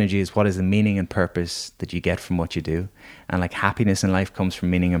spiritual energy is what is the meaning and purpose that you get from what you do. And like happiness in life comes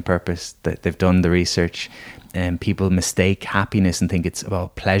from meaning and purpose. That they've done the research, and people mistake happiness and think it's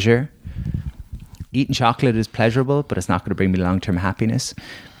about pleasure. Eating chocolate is pleasurable, but it's not going to bring me long-term happiness.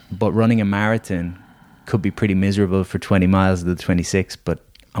 But running a marathon could be pretty miserable for 20 miles of the 26, but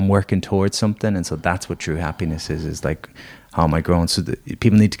I'm working towards something. And so that's what true happiness is like, how am I growing? So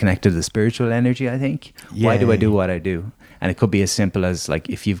people need to connect to the spiritual energy, I think. Yeah. Why do I do what I do? And it could be as simple as like,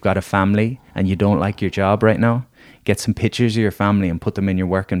 if you've got a family and you don't like your job right now, get some pictures of your family and put them in your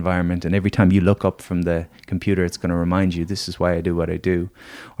work environment. And every time you look up from the computer, it's going to remind you, this is why I do what I do.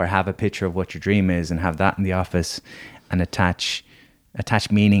 Or have a picture of what your dream is and have that in the office, and attach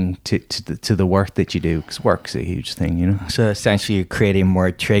meaning to the work that you do, because work's a huge thing, you know. So essentially you're creating more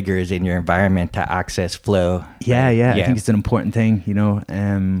triggers in your environment to access flow. Yeah. I think it's an important thing, you know.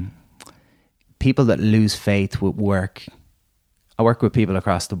 People that lose faith with work, I work with people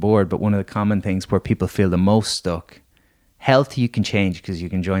across the board, but one of the common things where people feel the most stuck, health you can change because you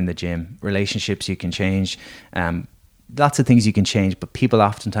can join the gym. Relationships you can change. Lots of things you can change, but people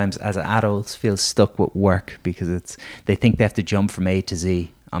oftentimes as adults feel stuck with work because they think they have to jump from A to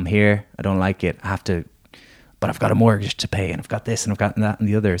Z. I'm here, I don't like it, but I've got a mortgage to pay, and I've got this and I've got that and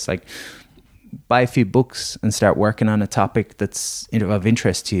the other. It's like, buy a few books and start working on a topic that's of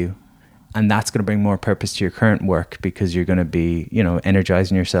interest to you. And that's going to bring more purpose to your current work, because you're going to be, you know,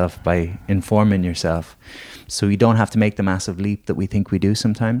 energizing yourself by informing yourself. So you don't have to make the massive leap that we think we do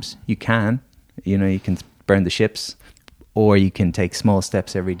sometimes. You can burn the ships, or you can take small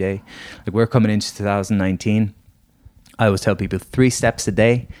steps every day. Like, we're coming into 2019. I always tell people 3 steps a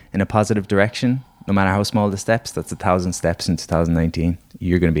day in a positive direction, no matter how small the steps, that's 1,000 steps in 2019.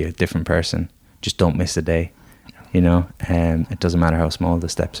 You're going to be a different person. Just don't miss a day, you know, and it doesn't matter how small the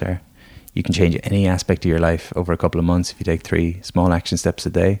steps are. You can change any aspect of your life over a couple of months if you take 3 small action steps a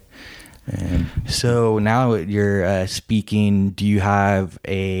day. So now you're speaking, do you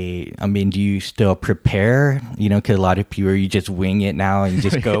still prepare? You know, because a lot of people, you just wing it now and you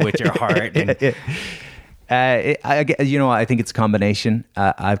just go with your heart. I think it's a combination.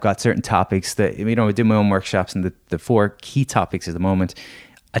 I've got certain topics that, you know, I do my own workshops, and the 4 key topics at the moment,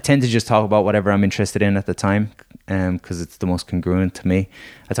 I tend to just talk about whatever I'm interested in at the time, because it's the most congruent to me.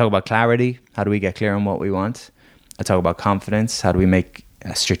 I talk about clarity. How do we get clear on what we want? I talk about confidence. How do we make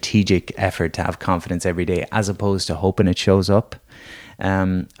a strategic effort to have confidence every day, as opposed to hoping it shows up?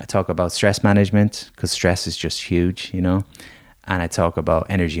 I talk about stress management, because stress is just huge, you know. And I talk about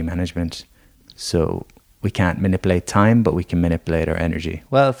energy management. So we can't manipulate time, but we can manipulate our energy.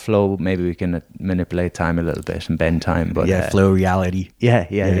 Well, flow, maybe we can manipulate time a little bit and bend time. But flow reality.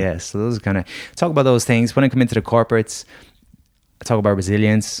 Yeah. So those kind of, talk about those things. When I come into the corporates, I talk about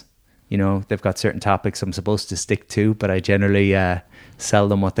resilience. You know, they've got certain topics I'm supposed to stick to, but I generally sell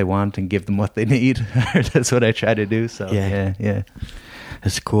them what they want and give them what they need. That's what I try to do. So yeah.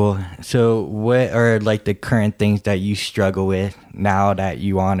 That's cool. So what are like the current things that you struggle with now that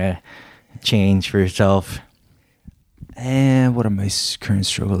you want to change for yourself? And what are my current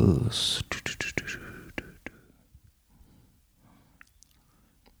struggles?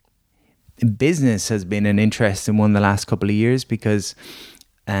 Business has been an interesting one the last couple of years, because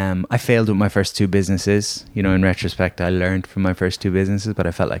I failed with my first 2 businesses. You know, in retrospect, I learned from my first 2 businesses, but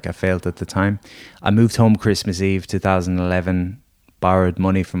I felt like I failed at the time. I moved home Christmas Eve 2011, borrowed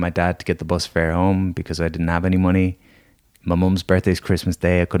money from my dad to get the bus fare home because I didn't have any money. My mum's birthday's Christmas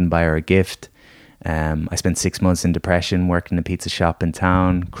Day. I couldn't buy her a gift. I spent 6 months in depression, working in a pizza shop in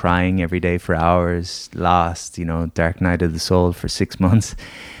town, crying every day for hours, lost, you know, dark night of the soul for 6 months.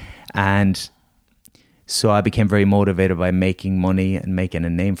 And so I became very motivated by making money and making a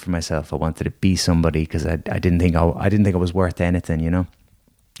name for myself. I wanted to be somebody, because I didn't think I was worth anything, you know.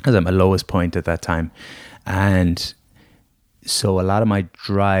 I was at my lowest point at that time. And so a lot of my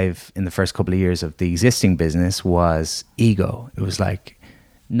drive in the first couple of years of the existing business was ego. It was like,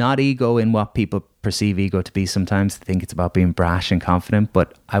 not ego in what people perceive ego to be sometimes. They think it's about being brash and confident,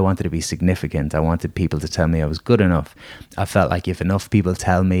 but I wanted to be significant. I wanted people to tell me I was good enough. I felt like if enough people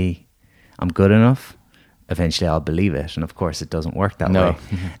tell me I'm good enough, eventually I'll believe it. And of course, it doesn't work that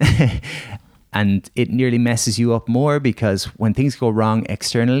way. And it nearly messes you up more, because when things go wrong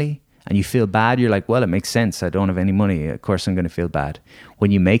externally and you feel bad, you're like, well, it makes sense. I don't have any money. Of course, I'm going to feel bad.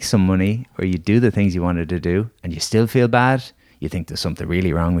 When you make some money or you do the things you wanted to do and you still feel bad, you think there's something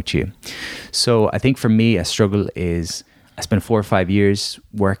really wrong with you. So I think for me, a struggle is I spent 4 or 5 years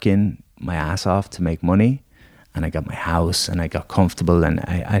working my ass off to make money, and I got my house and I got comfortable, and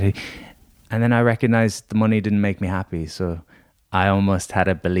and then I recognized the money didn't make me happy. So I almost had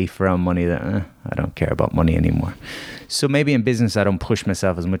a belief around money that I don't care about money anymore. So maybe in business, I don't push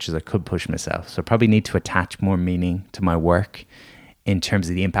myself as much as I could push myself. So I probably need to attach more meaning to my work in terms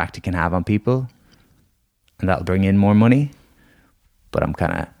of the impact it can have on people, and that'll bring in more money. But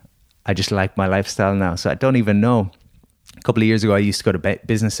I just like my lifestyle now. So I don't even know. A couple of years ago, I used to go to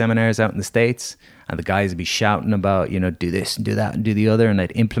business seminars out in the States, and the guys would be shouting about, do this and do that and do the other, and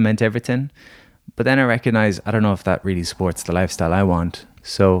I'd implement everything. But then I recognize, I don't know if that really supports the lifestyle I want.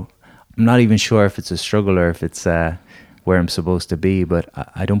 So I'm not even sure if it's a struggle or if it's where I'm supposed to be, but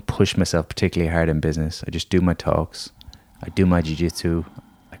I don't push myself particularly hard in business. I just do my talks. I do my jiu-jitsu.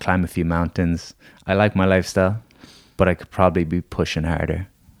 I climb a few mountains. I like my lifestyle, but I could probably be pushing harder,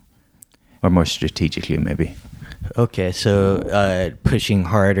 or more strategically maybe. Okay, so pushing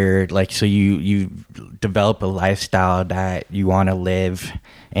harder, like, so you develop a lifestyle that you want to live,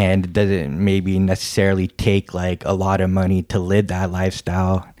 and it doesn't maybe necessarily take like a lot of money to live that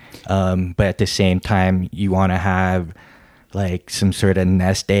lifestyle, but at the same time you want to have like some sort of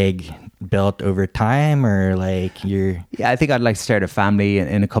nest egg built over time, or like you're... Yeah, I think I'd like to start a family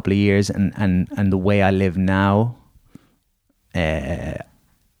in a couple of years, and the way I live now,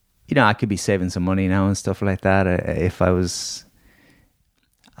 I could be saving some money now and stuff like that. If I was,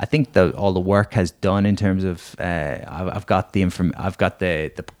 I think all the work has done in terms of I've got I've got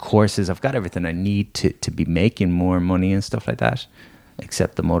the courses, I've got everything I need to be making more money and stuff like that,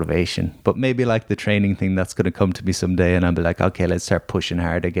 except the motivation. But maybe like the training thing, that's going to come to me someday, and I'll be like, okay, let's start pushing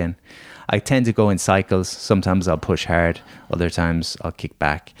hard again. I tend to go in cycles. Sometimes I'll push hard, other times I'll kick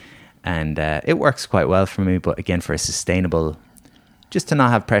back, and it works quite well for me. But again, for a sustainable, just to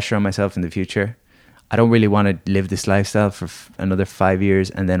not have pressure on myself in the future. I don't really want to live this lifestyle for another 5 years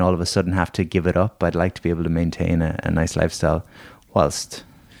and then all of a sudden have to give it up. I'd like to be able to maintain a nice lifestyle whilst,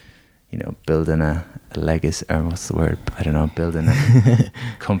 building a legacy, or what's the word? I don't know, building a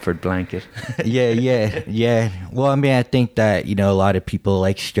comfort blanket. Yeah. Well, I mean, I think that, a lot of people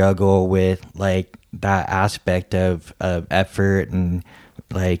like struggle with like that aspect of effort and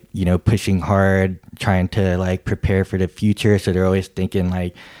like, pushing hard, trying to like prepare for the future. So they're always thinking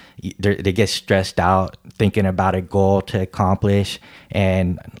like, they get stressed out thinking about a goal to accomplish.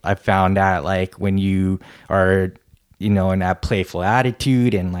 And I found that like when you are, in that playful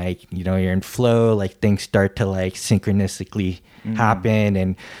attitude and like, you're in flow, like things start to like synchronistically happen,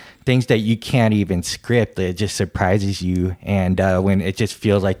 and things that you can't even script, it just surprises you. And when it just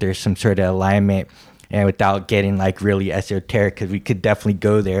feels like there's some sort of alignment, and without getting like really esoteric, because we could definitely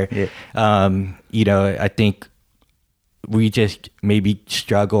go there. Yeah. I think we just maybe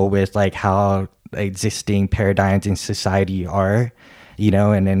struggle with like how existing paradigms in society are,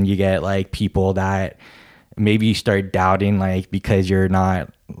 and then you get like people that maybe you start doubting like because you're not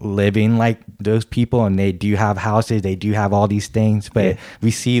living like those people, and they do have houses, they do have all these things, but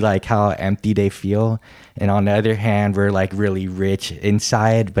we see like how empty they feel. And on the other hand, we're like really rich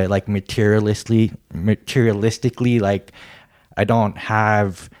inside, but like materialistically, like I don't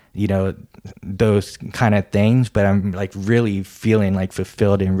have, those kind of things, but I'm like really feeling like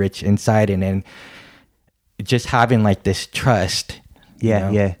fulfilled and rich inside. And then just having like this trust.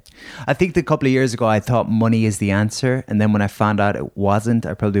 Yeah. I think a couple of years ago, I thought money is the answer. And then when I found out it wasn't,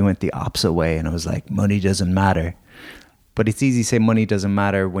 I probably went the opposite way. And I was like, money doesn't matter. But it's easy to say money doesn't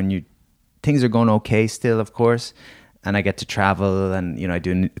matter when things are going okay still, of course. And I get to travel, and, I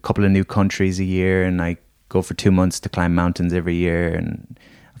do a couple of new countries a year, and I go for 2 months to climb mountains every year. And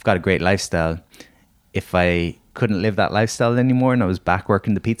I've got a great lifestyle. If I couldn't live that lifestyle anymore and I was back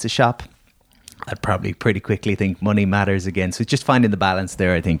working the pizza shop, I'd probably pretty quickly think money matters again. So it's just finding the balance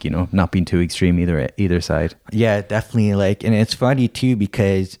there, I think, not being too extreme either side. Yeah, definitely. Like, and it's funny too,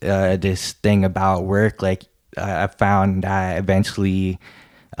 because this thing about work, like I found that eventually,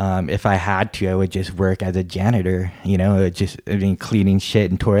 if I had to, I would just work as a janitor, cleaning shit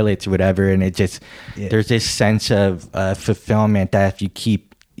and toilets or whatever. And it just, there's this sense of fulfillment that if you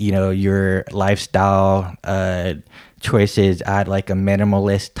keep your lifestyle choices at like a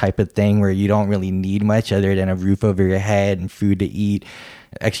minimalist type of thing where you don't really need much other than a roof over your head and food to eat,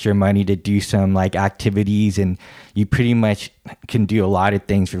 extra money to do some like activities, and you pretty much can do a lot of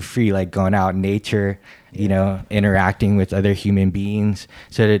things for free, like going out in nature, interacting with other human beings.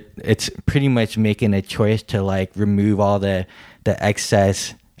 So that it's pretty much making a choice to like remove all the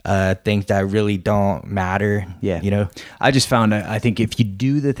excess things that really don't matter. I just found I think if you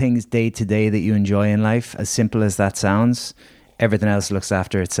do the things day to day that you enjoy in life, as simple as that sounds, everything else looks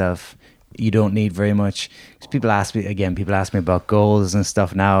after itself. You don't need very much. 'Cause people ask me about goals and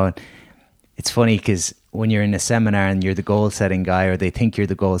stuff now, and it's funny because when you're in a seminar and you're the goal setting guy, or they think you're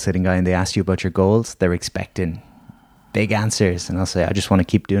the goal setting guy, and they ask you about your goals, they're expecting big answers, and I'll say, I just want to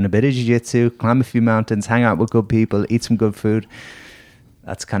keep doing a bit of jiu-jitsu, climb a few mountains, hang out with good people, eat some good food.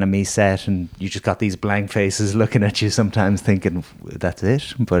 That's kind of me set, and you just got these blank faces looking at you sometimes thinking, that's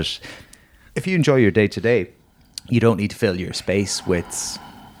it? But if you enjoy your day-to-day, you don't need to fill your space with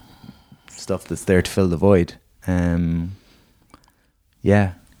stuff that's there to fill the void. I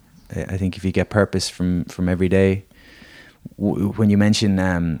think if you get purpose from every day, when you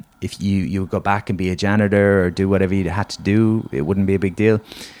mention if you go back and be a janitor or do whatever you had to do, it wouldn't be a big deal.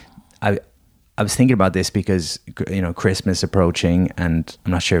 I was thinking about this because Christmas approaching, and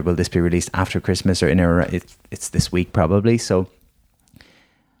I'm not sure will this be released after Christmas or it's this week probably. So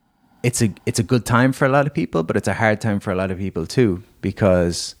it's a good time for a lot of people, but it's a hard time for a lot of people too,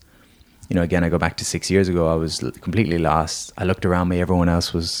 because again, I go back to 6 years ago. I was completely lost. I looked around me. Everyone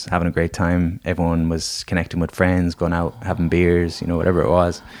else was having a great time. Everyone was connecting with friends, going out, having beers, whatever it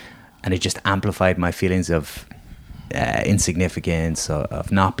was. And it just amplified my feelings of insignificance,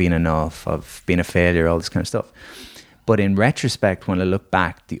 of not being enough, of being a failure, all this kind of stuff. But in retrospect, when I look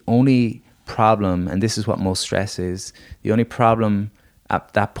back, the only problem, and this is what most stress is, the only problem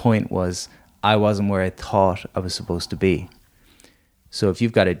at that point was I wasn't where I thought I was supposed to be. So if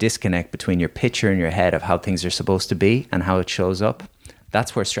you've got a disconnect between your picture in your head of how things are supposed to be and how it shows up,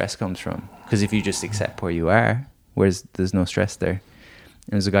 that's where stress comes from. Because if you just accept where you are, there's no stress there.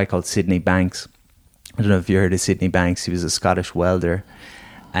 And there's a guy called Sydney Banks. I don't know if you heard of Sydney Banks. He was a Scottish welder,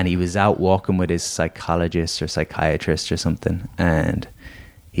 and he was out walking with his psychologist or psychiatrist or something, and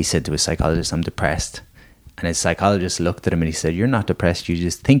he said to his psychologist, I'm depressed. And his psychologist looked at him and he said, you're not depressed, you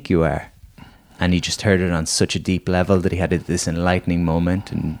just think you are. And he just heard it on such a deep level that he had this enlightening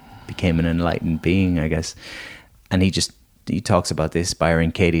moment and became an enlightened being, I guess. And he talks about this.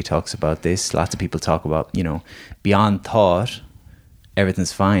 Byron Katie talks about this. Lots of people talk about, beyond thought,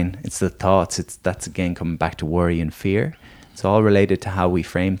 everything's fine. It's the thoughts. That's again coming back to worry and fear. It's all related to how we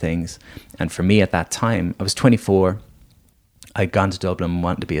frame things. And for me at that time, I was 24. I'd gone to Dublin and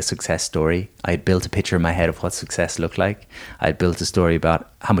wanted to be a success story. I had built a picture in my head of what success looked like. I had built a story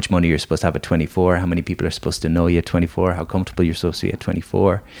about how much money you're supposed to have at 24, how many people are supposed to know you at 24, how comfortable you're supposed to be at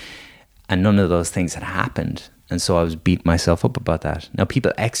 24. And none of those things had happened. And so I was beating myself up about that. Now,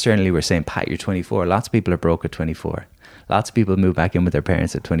 people externally were saying, Pat, you're 24. Lots of people are broke at 24. Lots of people move back in with their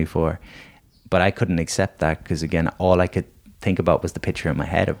parents at 24. But I couldn't accept that because, again, all I could think about was the picture in my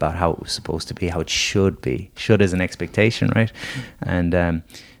head about how it was supposed to be, how it should be. Should is an expectation, right? And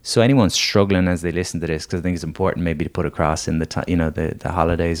so anyone struggling as they listen to this, because I think it's important maybe to put across in the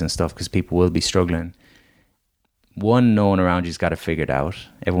holidays and stuff, because people will be struggling. One, no one around you's got to figure it out.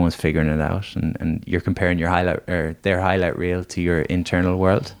 Everyone's figuring it out, and you're comparing your highlight or their highlight reel to your internal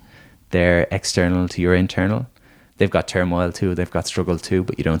world, their external to your internal. They've got turmoil too, they've got struggle too,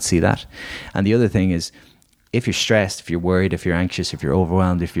 but you don't see that. And the other thing is, if you're stressed, if you're worried, if you're anxious, if you're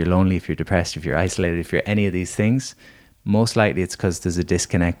overwhelmed, if you're lonely, if you're depressed, if you're isolated, if you're any of these things, most likely it's because there's a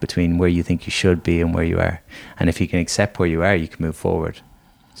disconnect between where you think you should be and where you are. And if you can accept where you are, you can move forward.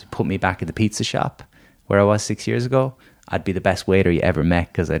 So put me back at the pizza shop where I was 6 years ago, I'd be the best waiter you ever met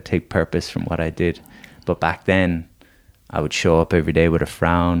because I'd take purpose from what I did. But back then, I would show up every day with a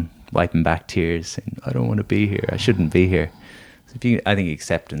frown, wiping back tears, saying, I don't want to be here. I shouldn't be here. So I think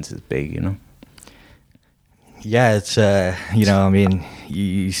acceptance is big, Yeah, it's,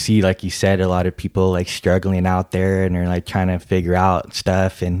 you see, like you said, a lot of people like struggling out there and they're like trying to figure out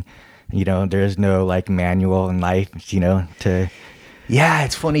stuff, and, there's no like manual in life, to... Yeah,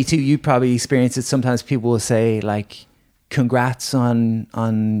 it's funny too. You probably experience it. Sometimes people will say like, congrats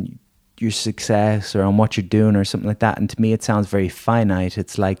on your success or on what you're doing or something like that. And to me, it sounds very finite.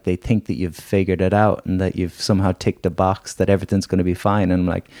 It's like they think that you've figured it out and that you've somehow ticked the box that everything's going to be fine. And I'm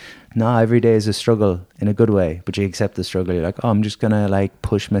like, no, every day is a struggle in a good way, but you accept the struggle. You're like, oh, I'm just going to like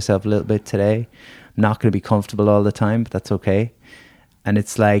push myself a little bit today. I'm not going to be comfortable all the time, but that's okay. And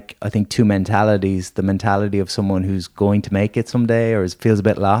it's like, I think, two mentalities. The mentality of someone who's going to make it someday or feels a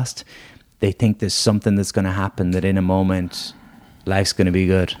bit lost. They think there's something that's going to happen, that in a moment life's going to be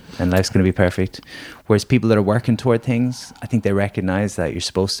good and life's going to be perfect. Whereas people that are working toward things, I think they recognize that you're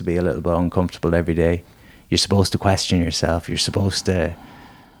supposed to be a little bit uncomfortable every day. You're supposed to question yourself. You're supposed to,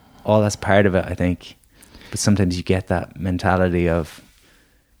 all that's part of it, I think. But sometimes you get that mentality of,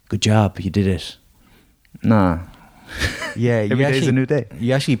 good job, you did it. Nah. Yeah, Every day's a new day.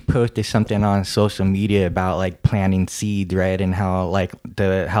 You actually posted something on social media about like planting seeds, right? And how like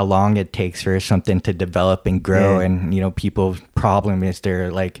how long it takes for something to develop and grow. Yeah. And, you know, people's problem is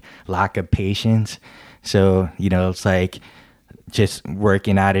their like lack of patience. So, you know, it's like just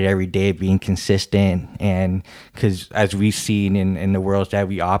working at it every day, being consistent. And because as we've seen in the world that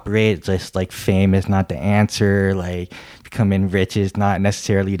we operate, it's just like fame is not the answer. Like becoming rich is not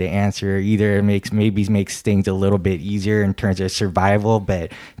necessarily the answer either. It makes things a little bit easier in terms of survival,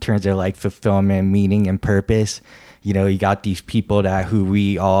 but in terms of like fulfillment, meaning, and purpose, you know, you got these people who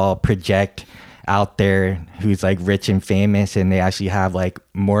we all project out there who's like rich and famous, and they actually have like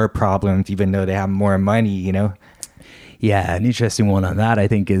more problems even though they have more money, you know. Yeah, an interesting one on that, I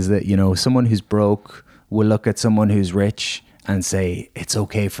think, is that, you know, someone who's broke will look at someone who's rich and say it's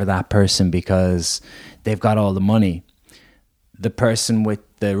okay for that person because they've got all the money. The person with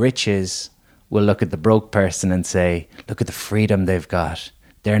the riches will look at the broke person and say, look at the freedom they've got.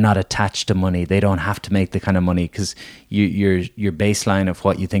 They're not attached to money. They don't have to make the kind of money, because your baseline of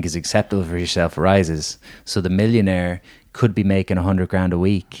what you think is acceptable for yourself rises. So the millionaire could be making 100 grand a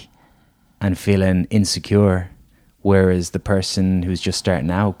week and feeling insecure, whereas the person who's just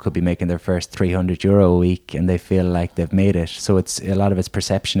starting out could be making their first €300 a week and they feel like they've made it. So it's a lot of it's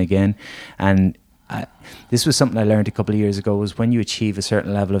perception again. And this was something I learned a couple of years ago, was when you achieve a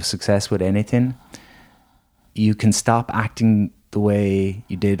certain level of success with anything, you can stop acting the way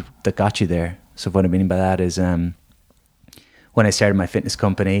you did that got you there. So what I mean by that is when I started my fitness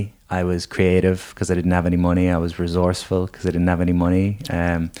company, I was creative because I didn't have any money. I was resourceful because I didn't have any money.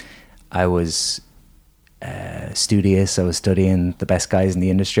 I was studious. I was studying the best guys in the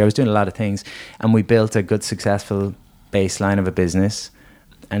industry. I was doing a lot of things, and we built a good, successful baseline of a business.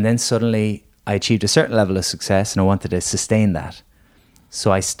 And then suddenly I achieved a certain level of success, and I wanted to sustain that.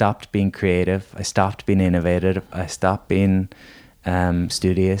 So I stopped being creative. I stopped being innovative. I stopped being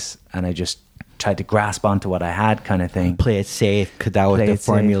studious, and I just tried to grasp onto what I had, kind of thing. Play it safe, because that was the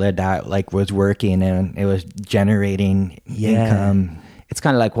formula that like was working, and it was generating income. It's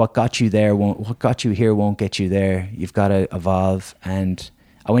kind of like what got you there what got you here won't get you there. You've got to evolve. And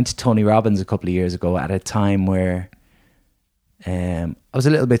I went to Tony Robbins a couple of years ago at a time where I was a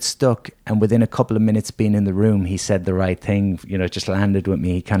little bit stuck, and within a couple of minutes being in the room, he said the right thing. You know, it just landed with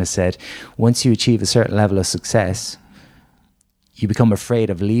me. He kind of said, once you achieve a certain level of success, you become afraid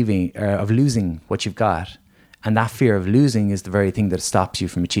of losing what you've got. And that fear of losing is the very thing that stops you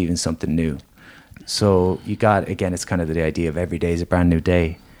from achieving something new. So you got, again, it's kind of the idea of every day is a brand new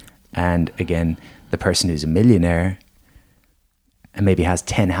day. And again, the person who's a millionaire and maybe has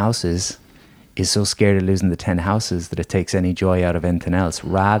 10 houses is so scared of losing the 10 houses that it takes any joy out of anything else,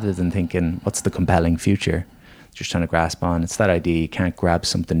 rather than thinking, what's the compelling future? Just trying to grasp on. It's that idea you can't grab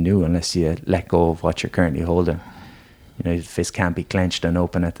something new unless you let go of what you're currently holding. You know, your fist can't be clenched and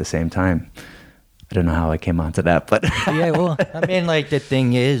open at the same time. I don't know how I came onto that, but yeah, well, I mean, like the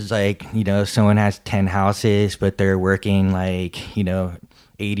thing is, like, you know, someone has 10 houses, but they're working like, you know,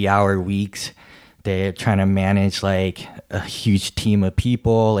 80-hour weeks. They're trying to manage like a huge team of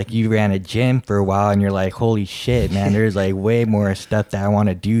people. Like you ran a gym for a while and you're like, holy shit, man, there's like way more stuff that I want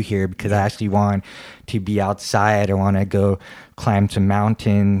to do here, because I actually want to be outside. I want to go climb some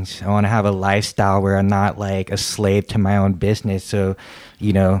mountains. I want to have a lifestyle where I'm not like a slave to my own business. So,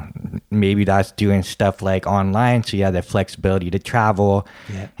 you know, maybe that's doing stuff like online, so you have the flexibility to travel.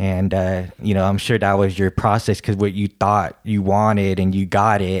 Yeah. And you know, I'm sure that was your process, because what you thought you wanted and you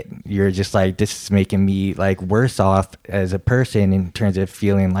got it, you're just like, this is making me like worse off as a person in terms of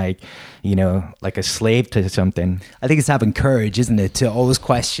feeling like, you know, like a slave to something. I think it's having courage, isn't it, to always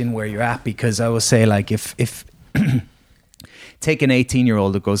question where you're at. Because I will say, like, if take an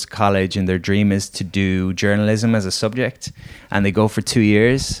 18-year-old that goes to college and their dream is to do journalism as a subject, and they go for 2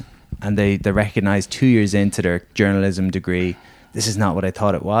 years and they recognize 2 years into their journalism degree, this is not what I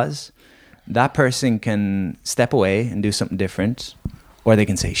thought it was. That person can step away and do something different, or they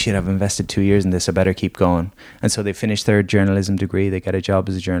can say, shit, I've invested 2 years in this, I better keep going. And so they finish their journalism degree, they get a job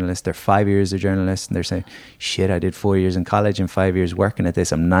as a journalist, they're 5 years a journalist, and they're saying, shit, I did 4 years in college and 5 years working at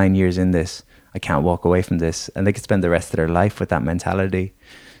this, I'm 9 years in this, I can't walk away from this. And they could spend the rest of their life with that mentality.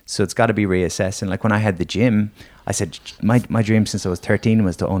 So it's got to be reassessing. Like when I had the gym, I said my dream since I was 13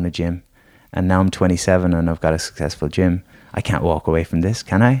 was to own a gym, and now I'm 27 and I've got a successful gym. I can't walk away from this,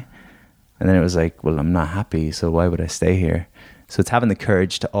 can I? And then it was like, well, I'm not happy, so why would I stay here? So it's having the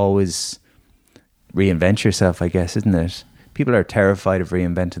courage to always reinvent yourself, I guess, isn't it? People are terrified of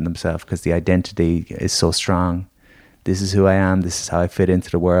reinventing themselves because the identity is so strong. This is who I am. This is how I fit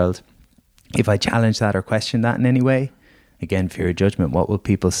into the world. If I challenge that or question that in any way, again, fear of judgment. What will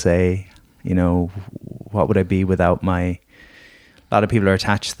people say? You know, what would I be without my... A lot of people are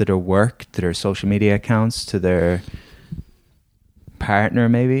attached to their work, to their social media accounts, to their partner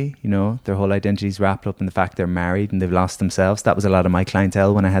maybe, you know, their whole identity is wrapped up in the fact they're married and they've lost themselves. That was a lot of my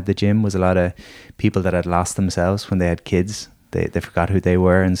clientele when I had the gym, was a lot of people that had lost themselves when they had kids. They forgot who they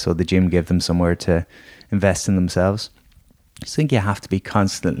were, and so the gym gave them somewhere to invest in themselves. I just think you have to be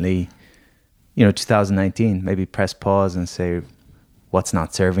constantly, 2019, maybe press pause and say, what's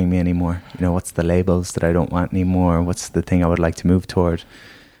not serving me anymore? What's the labels that I don't want anymore? What's the thing I would like to move toward?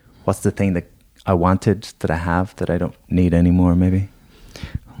 What's the thing that I wanted that I have that I don't need anymore, maybe?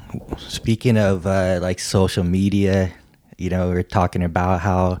 Speaking of like social media, we're talking about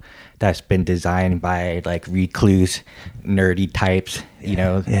how that's been designed by like recluse, nerdy types,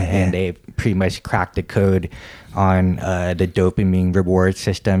 and they pretty much cracked the code on the dopamine reward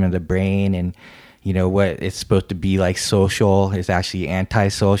system in the brain. And, what it's supposed to be like social is actually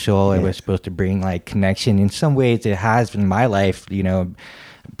antisocial. It was supposed to bring like connection. In some ways it has in my life,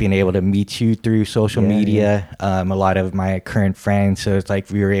 being able to meet you through social media, a lot of my current friends. So it's like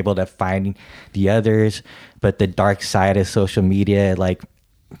we were able to find the others, but the dark side of social media, like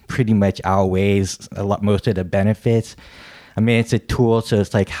pretty much outweighs most of the benefits. I mean, it's a tool, so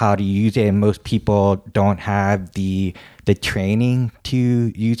it's like how to use it. And most people don't have the training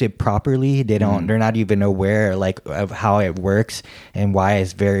to use it properly. They're not even aware like of how it works and why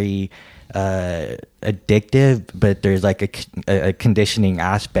it's very addictive, but there's like a conditioning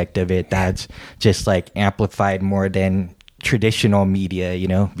aspect of it that's just like amplified more than traditional media,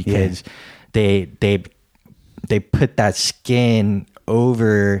 because they put that skin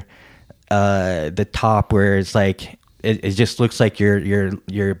over the top where it's like it just looks like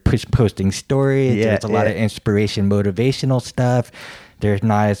you're posting stories. There's a lot of inspiration, motivational stuff. There's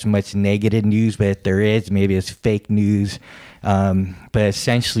not as much negative news, but if there is, maybe it's fake news. But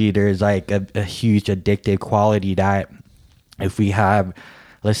essentially there's like a huge addictive quality that if we have,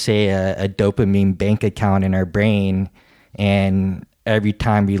 let's say, a dopamine bank account in our brain, and every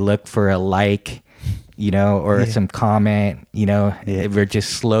time we look for a like, or some comment, we're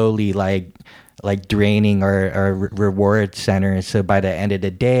just slowly like draining our reward centers. So by the end of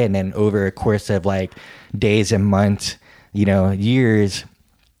the day, and then over a course of like days and months, years,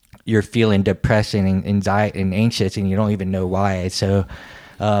 you're feeling depressed and anxiety and anxious, and you don't even know why. So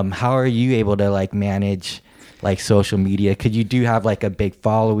how are you able to like manage like social media? Because you do have like a big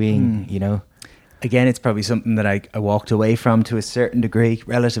following, Again, it's probably something that I walked away from to a certain degree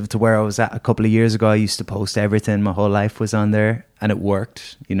relative to where I was at a couple of years ago. I used to post everything. My whole life was on there, and it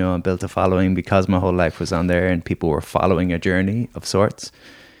worked. I built a following because my whole life was on there and people were following a journey of sorts.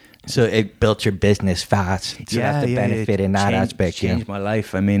 So it built your business fast. So that's the benefit in that aspect. Changed my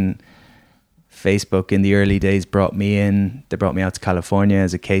life. I mean, Facebook in the early days brought me in. They brought me out to California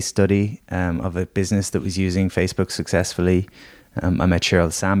as a case study of a business that was using Facebook successfully. I met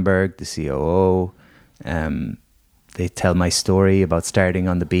Sheryl Sandberg, the COO. They tell my story about starting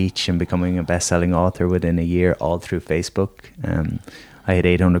on the beach and becoming a best-selling author within a year, all through Facebook. I had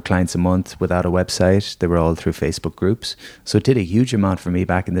 800 clients a month without a website. They were all through Facebook groups. So it did a huge amount for me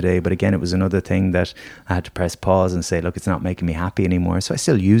back in the day. But again, it was another thing that I had to press pause and say, look, it's not making me happy anymore. So I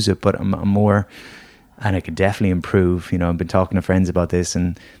still use it, but I'm more... And I could definitely improve. I've been talking to friends about this,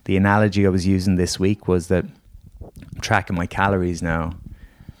 and the analogy I was using this week was that I'm tracking my calories now,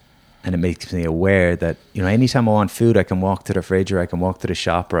 and it makes me aware that, anytime I want food, I can walk to the fridge, or I can walk to the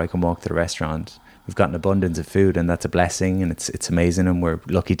shop, or I can walk to the restaurant. We've got an abundance of food, and that's a blessing, and it's amazing, and we're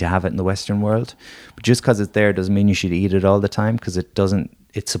lucky to have it in the Western world. But just because it's there doesn't mean you should eat it all the time, because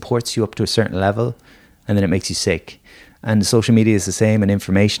it supports you up to a certain level, and then it makes you sick. And social media is the same, and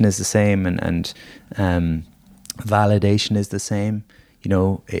information is the same, and validation is the same.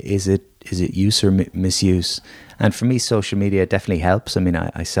 Is it use or misuse? And for me, social media definitely helps. I mean,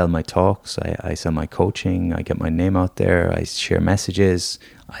 I sell my talks, I sell my coaching, I get my name out there, I share messages,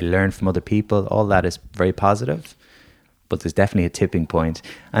 I learn from other people. All that is very positive, but there's definitely a tipping point.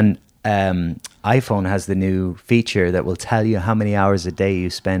 And iPhone has the new feature that will tell you how many hours a day you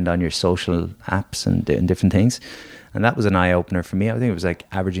spend on your social apps and different things. And that was an eye-opener for me. I think it was like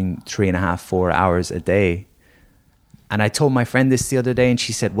averaging 3.5, 4 hours a day. And I told my friend this the other day, and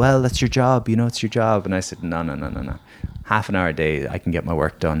she said, well, that's your job, you know, it's your job. And I said, no. Half an hour a day, I can get my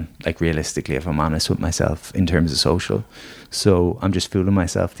work done, like realistically, if I'm honest with myself in terms of social. So I'm just fooling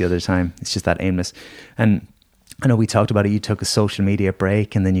myself the other time. It's just that aimless. And I know we talked about it. You took a social media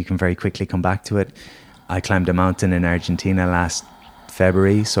break and then you can very quickly come back to it. I climbed a mountain in Argentina last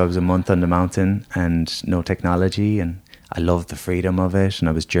February. So I was a month on the mountain and no technology. And I loved the freedom of it. And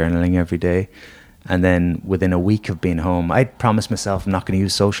I was journaling every day. And then within a week of being home, I'd promised myself I'm not going to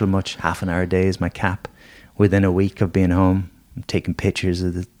use social much. Half an hour a day is my cap. Within a week of being home, I'm taking pictures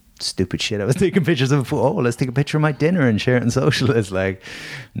of the stupid shit I was taking pictures of. Oh, let's take a picture of my dinner and share it on social. It's like,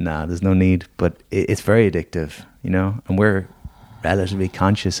 nah, there's no need. But it's very addictive, you know? And we're relatively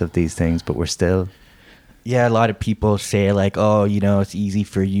conscious of these things, but we're still... Yeah, a lot of people say like, oh, you know, it's easy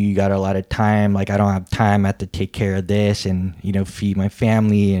for you. You got a lot of time. Like, I don't have time. I have to take care of this and, you know, feed my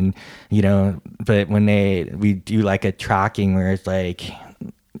family. And, you know, but when we do like a tracking where it's like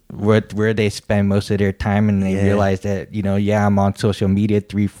where they spend most of their time and they realize that, you know, I'm on social media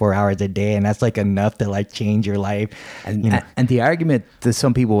 3-4 hours a day. And that's like enough to like change your life. And, you know? And the argument that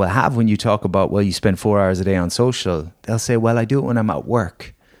some people will have when you talk about, well, you spend 4 hours a day on social, they'll say, well, I do it when I'm at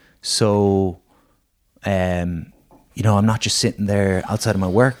work. So... you know, I'm not just sitting there outside of my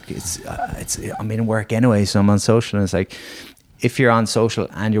work. I'm in work anyway, so I'm on social. And it's like, if you're on social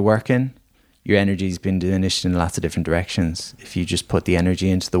and you're working, your energy's been diminished in lots of different directions. If you just put the energy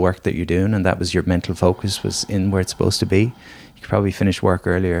into the work that you're doing, and that was your mental focus was in where it's supposed to be, you could probably finish work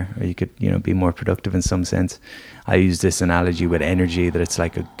earlier, or you could, you know, be more productive in some sense. I use this analogy with energy that it's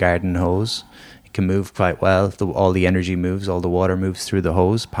like a garden hose. It can move quite well. All the energy moves, all the water moves through the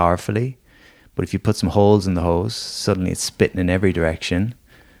hose powerfully. But if you put some holes in the hose, suddenly it's spitting in every direction.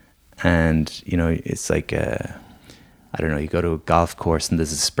 And, you know, it's like, I don't know, you go to a golf course and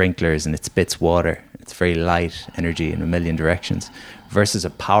there's sprinklers and it spits water. It's very light energy in a million directions. Versus a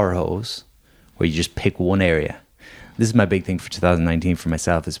power hose where you just pick one area. This is my big thing for 2019 for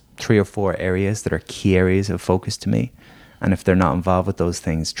myself is 3 or 4 areas that are key areas of focus to me. And if they're not involved with those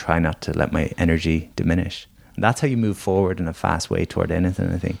things, try not to let my energy diminish. And that's how you move forward in a fast way toward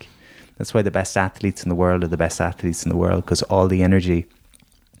anything, I think. That's why the best athletes in the world are the best athletes in the world, because all the energy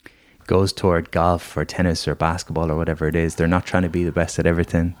goes toward golf or tennis or basketball or whatever it is. They're not trying to be the best at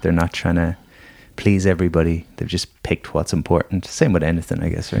everything. They're not trying to please everybody. They've just picked what's important. Same with anything, I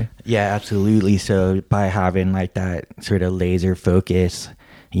guess, right? Yeah, absolutely. So by having like that sort of laser focus,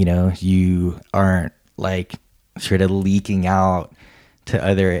 you know, you aren't like sort of leaking out to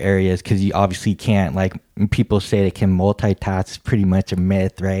other areas, because you obviously can't, like, people say they can multitask. It's pretty much a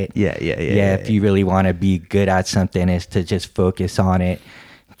myth, right? Yeah. If you really want to be good at something, is to just focus on it,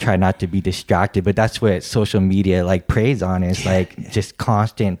 try not to be distracted. But that's what social media like preys on, is like just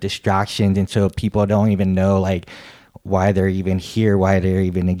constant distractions. And so people don't even know like why they're even here, why they're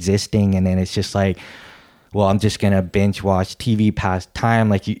even existing. And then it's just like, well, I'm just going to binge watch TV past time.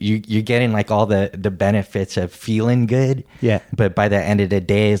 Like you're getting like all the benefits of feeling good. Yeah. But by the end of the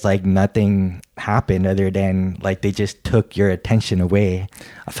day, it's like nothing happened other than like they just took your attention away.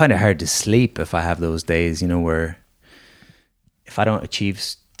 I find it hard to sleep if I have those days, you know, where if I don't achieve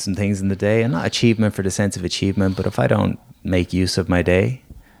some things in the day, and not achievement for the sense of achievement, but if I don't make use of my day,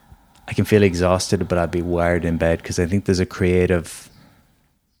 I can feel exhausted, but I'd be wired in bed, because I think there's a creative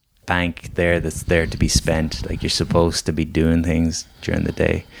bank there that's there to be spent. Like, you're supposed to be doing things during the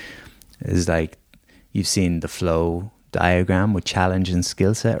day. It's like, you've seen the flow diagram with challenge and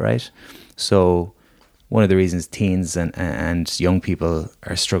skill set, right? So one of the reasons teens and young people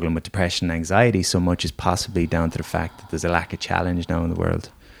are struggling with depression and anxiety so much is possibly down to the fact that there's a lack of challenge now in the world.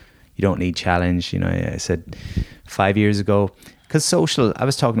 You don't need challenge. You know, I said 5 years ago, because social, I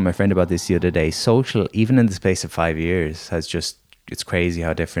was talking to my friend about this the other day, social, even in the space of 5 years, has just, it's crazy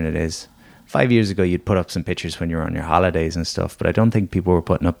how different it is. 5 years ago, you'd put up some pictures when you were on your holidays and stuff, but I don't think people were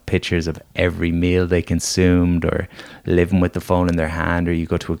putting up pictures of every meal they consumed, or living with the phone in their hand, or you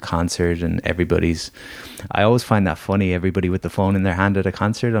go to a concert and I always find that funny, everybody with the phone in their hand at a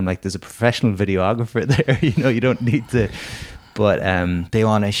concert. I'm like, there's a professional videographer there, you know, you don't need to, but they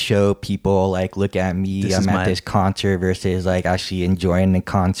want to show people like, look at me, I'm at this concert, versus like actually enjoying the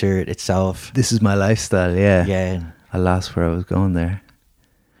concert itself. This is my lifestyle. Yeah. I lost where I was going there.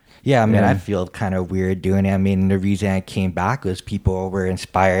 Yeah, I mean, I feel kind of weird doing it. I mean, the reason I came back was people were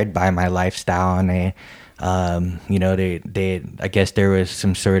inspired by my lifestyle, and they, you know, they, I guess there was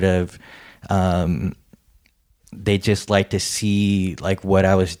some sort of, they just like to see like what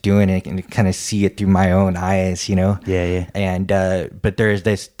I was doing and kind of see it through my own eyes, you know? Yeah. And, but there's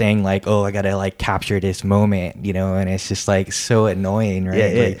this thing like, oh, I gotta like capture this moment, you know, and it's just like so annoying,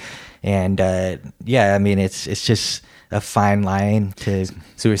 right? Yeah. Like, And yeah, I mean, it's just a fine line to.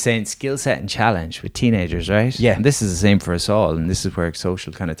 So we're saying skill set and challenge with teenagers, right? Yeah. And this is the same for us all, and this is where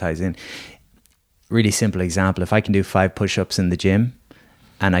social kind of ties in. Really simple example: if I can do 5 push-ups in the gym,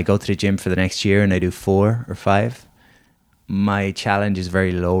 and I go to the gym for the next year and I do 4 or 5, my challenge is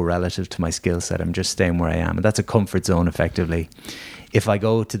very low relative to my skill set. I'm just staying where I am, and that's a comfort zone effectively. If I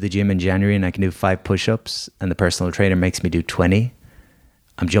go to the gym in January and I can do 5 push-ups and the personal trainer makes me do 20,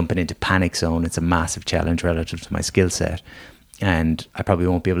 I'm jumping into panic zone. It's a massive challenge relative to my skill set. And I probably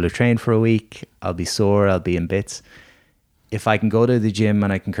won't be able to train for a week. I'll be sore. I'll be in bits. If I can go to the gym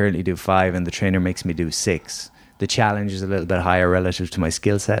and I can currently do 5 and the trainer makes me do 6, the challenge is a little bit higher relative to my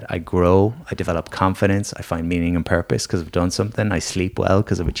skill set. I grow. I develop confidence. I find meaning and purpose because I've done something. I sleep well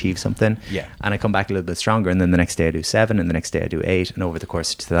because I've achieved something. Yeah. And I come back a little bit stronger. And then the next day I do 7 and the next day I do 8. And over the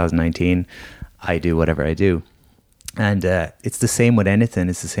course of 2019, I do whatever I do. And it's the same with anything.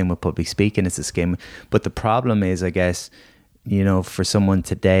 It's the same with public speaking. It's the same. But the problem is, I guess, you know, for someone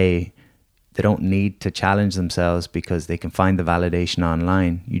today, they don't need to challenge themselves because they can find the validation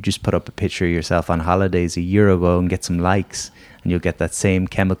online. You just put up a picture of yourself on holidays a year ago and get some likes, and you'll get that same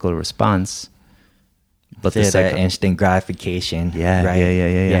chemical response. But that instant gratification. Yeah, right?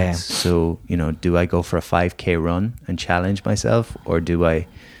 Yeah. So, you know, do I go for a 5K run and challenge myself, or do I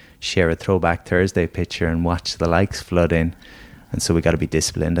share a Throwback Thursday picture and watch the likes flood in? And so we got to be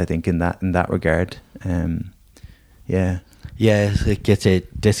disciplined, I think, in that regard. Yeah. Yeah,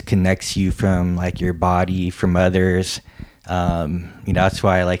 it disconnects you from like your body, from others. You know, that's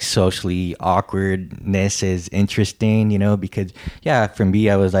why like socially awkwardness is interesting, you know, because for me,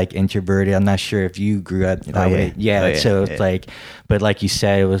 I was like introverted. I'm not sure if you grew up that way. So it's like, but like you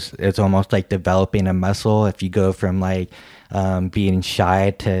said, it's almost like developing a muscle. If you go from like being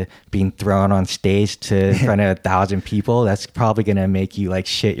shy to being thrown on stage to in front of 1,000 people, that's probably gonna make you like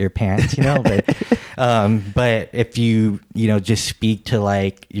shit your pants, you know. But if you know, just speak to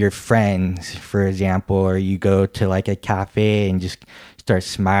like your friends, for example, or you go to like a cafe and just start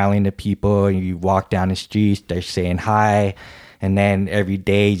smiling to people, and you walk down the street, start saying hi, and then every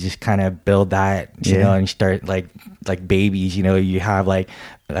day just kind of build that, you know, and start like babies, you know, you have like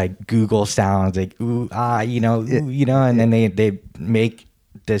Google sounds like ooh ah, you know, ooh, you know, and then they make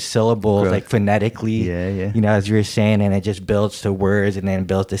the syllables like phonetically, you know, as you were saying, and it just builds to words, and then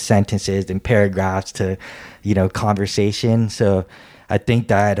builds to sentences and paragraphs to, you know, conversation. So I think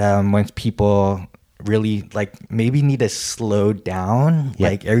that once people really like maybe need to slow down,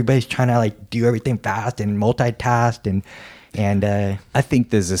 like everybody's trying to like do everything fast and multitask, and I think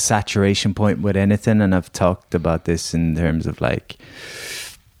there's a saturation point with anything, and I've talked about this in terms of like,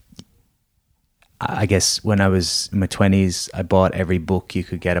 I guess when I was in my 20s, I bought every book you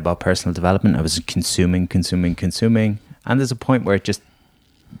could get about personal development. I was consuming. And there's a point where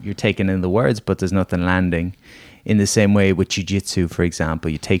you're taking in the words, but there's nothing landing. In the same way with jiu-jitsu, for example,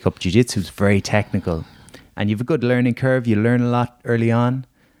 you take up jiu-jitsu, it's very technical. And you have a good learning curve. You learn a lot early on.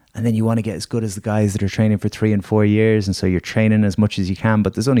 And then you want to get as good as the guys that are training for 3 and 4 years. And so you're training as much as you can,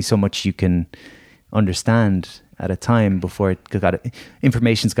 but there's only so much you can understand at a time before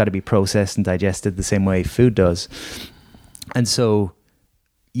information's got to be processed and digested the same way food does. And so,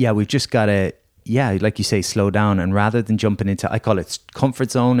 we've just got to, like you say, slow down. And rather than jumping into, I call it comfort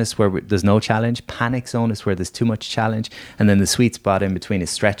zone is where there's no challenge. Panic zone is where there's too much challenge. And then the sweet spot in between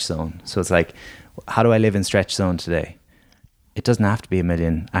is stretch zone. So it's like, how do I live in stretch zone today? It doesn't have to be a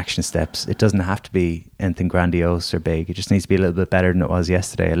million action steps. It doesn't have to be anything grandiose or big. It just needs to be a little bit better than it was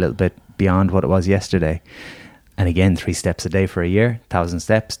yesterday, a little bit beyond what it was yesterday. And again, 3 steps a day for a year, 1,000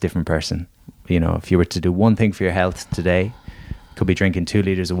 steps, different person. You know, if you were to do one thing for your health today, could be drinking 2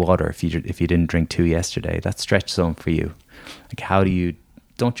 liters of water if you didn't drink 2 yesterday. That's stretch zone for you. Like,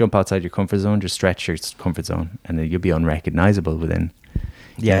 don't jump outside your comfort zone, just stretch your comfort zone, and then you'll be unrecognizable within.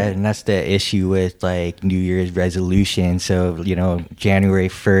 Yeah, and that's the issue with like New Year's resolution. So, you know, January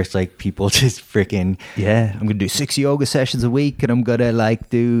 1st, like people just freaking... I'm going to do 6 yoga sessions a week, and I'm going to like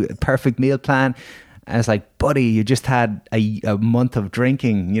do a perfect meal plan. And it's like, buddy, you just had a month of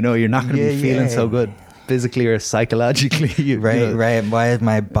drinking. You know, you're not going to be feeling so good physically or psychologically. Right. Why does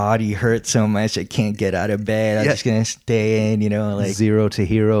my body hurt so much? I can't get out of bed. I'm just going to stay in, you know, like... Zero to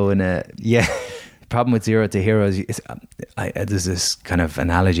hero in a... Problem with zero to hero is there's this kind of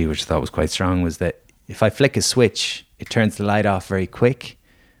analogy which I thought was quite strong, was that if I flick a switch, it turns the light off very quick,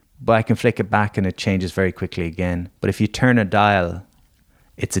 but I can flick it back and it changes very quickly again. But if you turn a dial,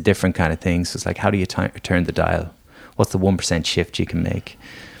 it's a different kind of thing. So it's like, how do you turn the dial? What's the 1% shift you can make?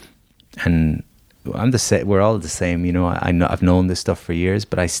 And we're all the same, you know. I've known this stuff for years,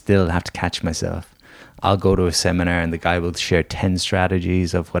 but I still have to catch myself. I'll go to a seminar and the guy will share 10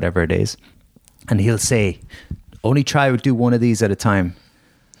 strategies of whatever it is. And he'll say, only try to do one of these at a time.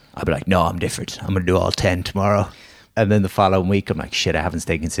 I'll be like, no, I'm different. I'm going to do all 10 tomorrow. And then the following week, I'm like, shit, I haven't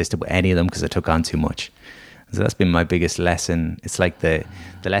stayed consistent with any of them because I took on too much. So that's been my biggest lesson. It's like the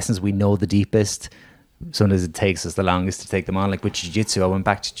lessons we know the deepest. Sometimes it takes us the longest to take them on. Like with jiu-jitsu, I went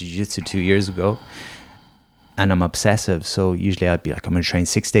back to jiu-jitsu 2 years ago and I'm obsessive. So usually I'd be like, I'm going to train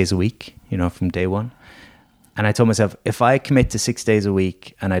 6 days a week, from day one. And I told myself, if I commit to 6 days a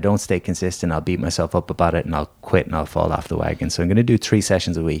week and I don't stay consistent, I'll beat myself up about it and I'll quit and I'll fall off the wagon. So I'm going to do 3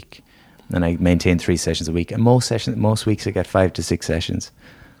 sessions a week. And I maintain 3 sessions a week. And most weeks I get 5 to 6 sessions.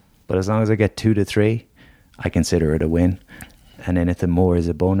 But as long as I get 2 to 3, I consider it a win. And anything more is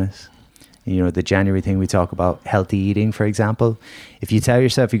a bonus. The January thing we talk about, healthy eating, for example. If you tell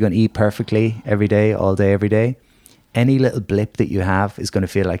yourself you're going to eat perfectly every day, all day, every day, any little blip that you have is going to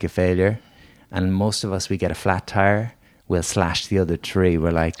feel like a failure. And most of us, we get a flat tire, we'll slash the other 3.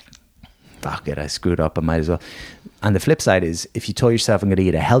 We're like, fuck it, I screwed up, I might as well. And the flip side is, if you told yourself I'm going to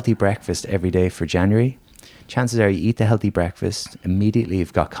eat a healthy breakfast every day for January, chances are you eat the healthy breakfast, immediately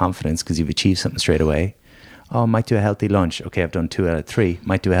you've got confidence because you've achieved something straight away. Oh, I might do a healthy lunch. Okay, I've done 2 out of 3.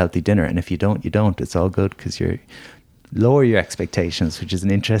 Might do a healthy dinner. And if you don't, you don't. It's all good because you're lower your expectations, which is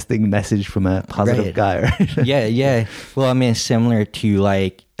an interesting message from a positive guy, right? Yeah. Well, I mean, similar to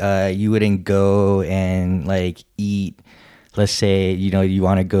like, you wouldn't go and like eat, let's say, you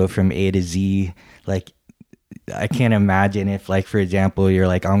want to go from A to Z. Like, I can't imagine if, like, for example, you're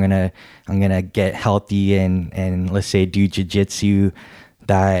like, I'm gonna get healthy and let's say do jiu-jitsu,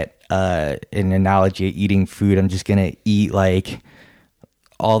 that an analogy of eating food, I'm just gonna eat like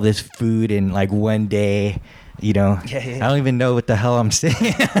all this food in like one day. Yeah. I don't even know what the hell I'm saying.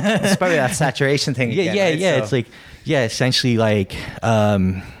 It's probably that saturation thing again, right? Yeah. So, it's like, essentially like,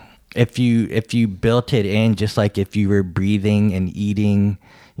 if you built it in, just like if you were breathing and eating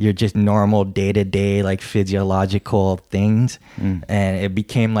your just normal day-to-day like physiological things, and it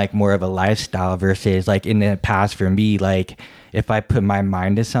became like more of a lifestyle versus like in the past for me, like if I put my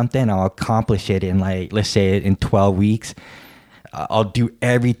mind to something, I'll accomplish it in like, let's say in 12 weeks. I'll do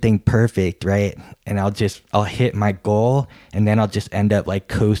everything perfect, right? And I'll hit my goal, and then I'll just end up like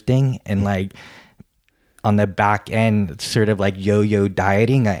coasting, and like on the back end, sort of like yo-yo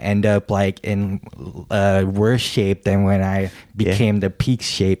dieting, I end up like in worse shape than when I became the peak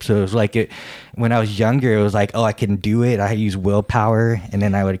shape. So it was like when I was younger, it was like, oh, I can do it. I use willpower, and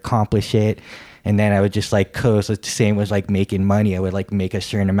then I would accomplish it. And then I would just like coast. It's the same as like making money. I would like make a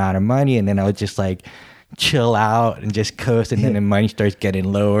certain amount of money, and then I would just like chill out and just coast, and then the money starts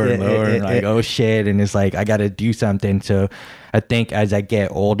getting lower and lower, and like, oh shit, and it's like I gotta do something. So I think as I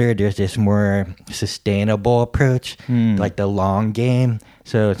get older, there's this more sustainable approach, like the long game.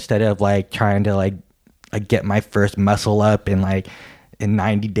 So instead of like trying to like get my first muscle up in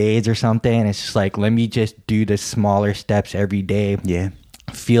 90 days or something, it's just like, let me just do the smaller steps every day. Yeah.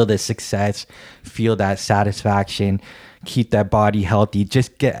 Feel the success, feel that satisfaction, keep that body healthy,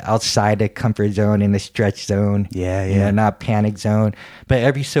 just get outside the comfort zone, in the stretch zone. Not panic zone, but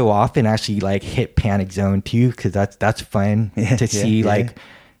every so often actually like hit panic zone too, because that's fun to see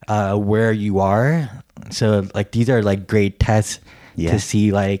where you are. So like these are like great tests to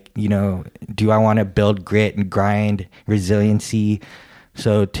see like, do I want to build grit and grind, resiliency?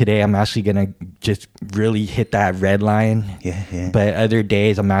 So today I'm actually gonna just really hit that red line. But other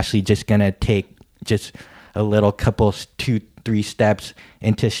days I'm actually just gonna take just a little couple 2-3 steps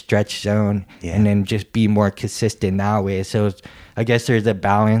into stretch zone, and then just be more consistent that way. So I guess there's a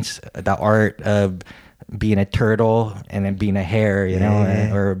balance, the art of being a turtle and then being a hare,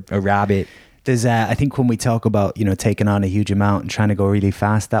 or a rabbit. There's I think when we talk about taking on a huge amount and trying to go really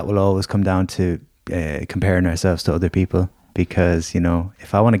fast, that will always come down to comparing ourselves to other people. Because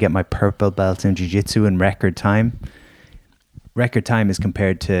if I want to get my purple belt in jiu-jitsu in record time is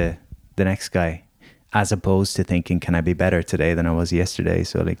compared to the next guy, as opposed to thinking, can I be better today than I was yesterday?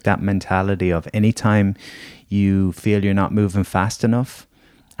 So like that mentality of anytime you feel you're not moving fast enough,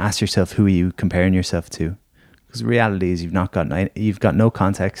 ask yourself, who are you comparing yourself to? Because the reality is you've got no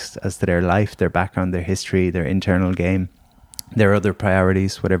context as to their life, their background, their history, their internal game, their other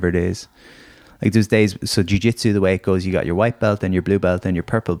priorities, whatever it is. Like there's days, so jiu-jitsu, the way it goes, you got your white belt and your blue belt and your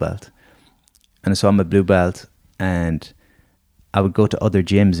purple belt. And so I'm a blue belt, and I would go to other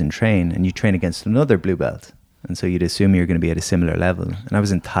gyms and train, and you train against another blue belt. And so you'd assume you're going to be at a similar level. And I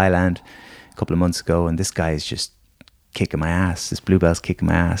was in Thailand a couple of months ago, and this guy is just kicking my ass. This blue belt's kicking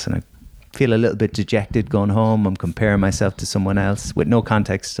my ass. And I feel a little bit dejected going home. I'm comparing myself to someone else with no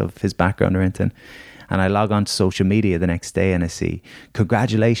context of his background or anything. And I log on to social media the next day and I see,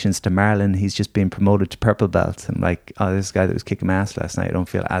 congratulations to Marlon, he's just been promoted to purple belt. I'm like, oh, this guy that was kicking my ass last night, I don't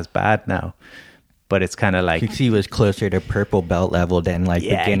feel as bad now. But it's kind of like, he was closer to purple belt level than like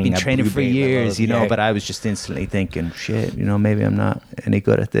yeah, beginning I've been of training blue for belt years, level. you know, Yeah. but I was just instantly thinking, shit, you know, maybe I'm not any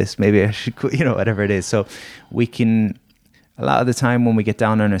good at this. Maybe I should quit, you know, whatever it is. So we can, a lot of the time when we get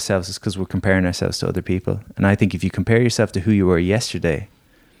down on ourselves, it's because we're comparing ourselves to other people. And I think if you compare yourself to who you were yesterday,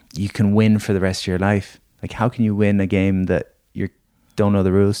 you can win for the rest of your life. Like, how can you win a game that you don't know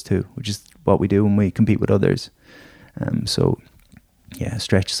the rules to, which is what we do when we compete with others. So yeah,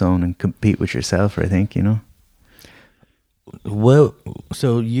 stretch zone and compete with yourself, I think, you know. Well,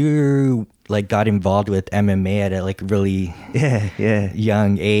 so you like got involved with MMA at a like really Yeah.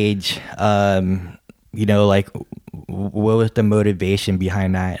 young age. You know, like what was the motivation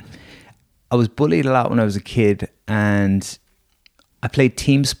behind that? I was bullied a lot when I was a kid, and I played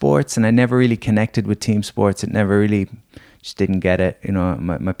team sports, and I never really connected with team sports. It never really, just didn't get it. You know,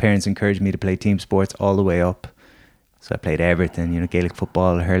 my parents encouraged me to play team sports all the way up. So I played everything, you know, Gaelic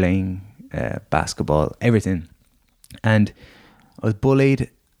football, hurling, basketball, everything. And I was bullied,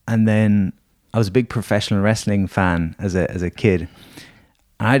 and then I was a big professional wrestling fan as a kid.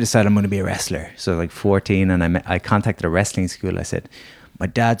 And I decided I'm going to be a wrestler. So like 14, and I contacted a wrestling school. I said, my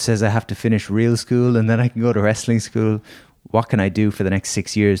dad says I have to finish real school and then I can go to wrestling school. What can I do for the next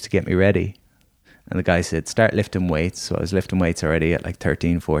 6 years to get me ready? And the guy said, start lifting weights. So I was lifting weights already at like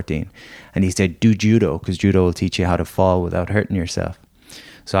 13, 14. And he said, do judo, because judo will teach you how to fall without hurting yourself.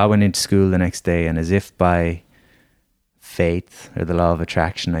 So I went into school the next day, and as if by fate or the law of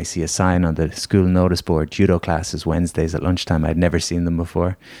attraction, I see a sign on the school notice board, judo classes Wednesdays at lunchtime. I'd never seen them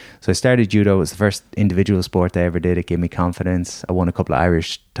before. So I started judo. It was the first individual sport I ever did. It gave me confidence. I won a couple of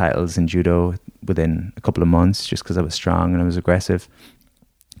Irish titles in judo within a couple of months, just because I was strong and I was aggressive.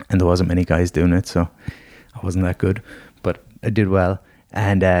 And there wasn't many guys doing it, so I wasn't that good, but I did well.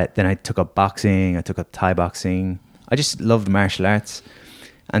 And then I took up boxing. I took up Thai boxing. I just loved martial arts.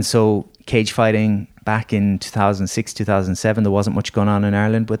 And so cage fighting back in 2006, 2007, there wasn't much going on in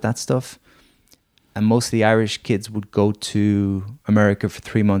Ireland with that stuff. And most of the Irish kids would go to America for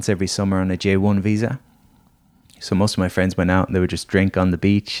 3 months every summer on a J1 visa. So most of my friends went out and they would just drink on the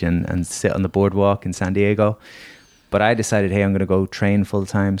beach and sit on the boardwalk in San Diego. But I decided, hey, I'm going to go train full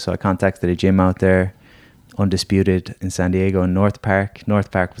time. So I contacted a gym out there, Undisputed in San Diego in North Park.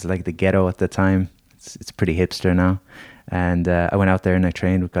 North Park was like the ghetto at the time. It's pretty hipster now. And I went out there and I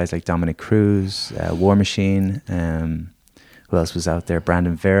trained with guys like Dominic Cruz, War Machine. Who else was out there?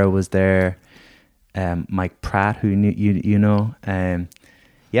 Brandon Vera was there. Mike Pratt, who you know.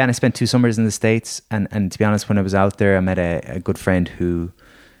 Yeah, and I spent 2 summers in the States. And to be honest, when I was out there, I met a good friend who,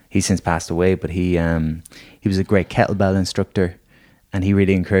 he's since passed away, but he was a great kettlebell instructor. And he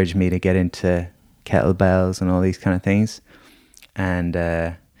really encouraged me to get into kettlebells and all these kind of things. And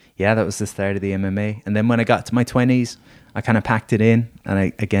yeah, that was the start of the MMA. And then when I got to my 20s, I kind of packed it in, and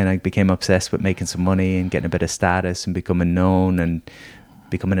I became obsessed with making some money and getting a bit of status and becoming known and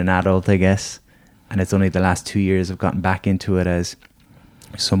becoming an adult, I guess. And it's only the last 2 years I've gotten back into it as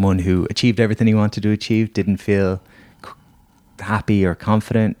someone who achieved everything he wanted to achieve, didn't feel happy or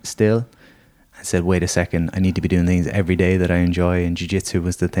confident still. I said, wait a second, I need to be doing things every day that I enjoy, and jiu-jitsu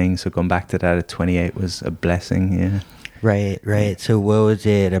was the thing. So going back to that at 28 was a blessing, yeah. Right. So what was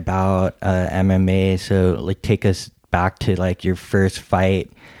it about MMA? So like take us back to like your first fight.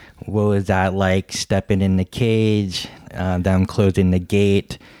 What was that like, stepping in the cage, them closing the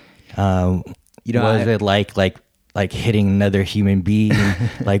gate? You know, was it like hitting another human being?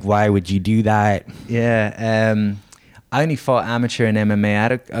 Like, why would you do that? Yeah, I only fought amateur in MMA. I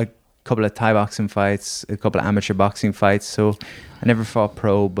had a couple of Thai boxing fights, a couple of amateur boxing fights, so I never fought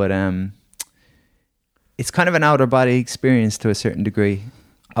pro, but it's kind of an outer body experience to a certain degree.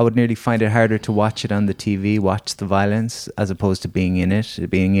 I would nearly find it harder to watch it on the TV, watch the violence, as opposed to being in it.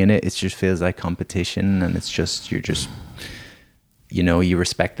 Being in it, it just feels like competition, and it's just, you're just, you know, you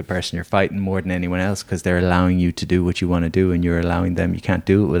respect the person you're fighting more than anyone else because they're allowing you to do what you want to do, and you're allowing them. You can't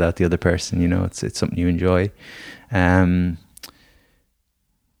do it without the other person, you know, it's something you enjoy.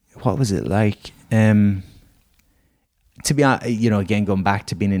 What was it like? To be honest, you know, again, going back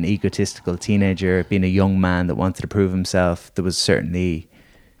to being an egotistical teenager, being a young man that wanted to prove himself, there was certainly,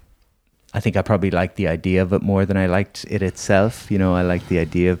 I think I probably liked the idea of it more than I liked it itself. You know, I liked the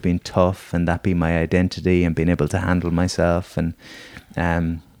idea of being tough and that being my identity and being able to handle myself. And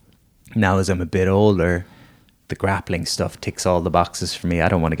now as I'm a bit older, the grappling stuff ticks all the boxes for me. I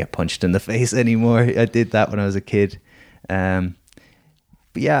don't want to get punched in the face anymore. I did that when I was a kid. But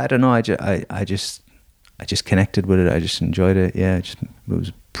yeah, I don't know. I just connected with it. I just enjoyed it. Yeah, it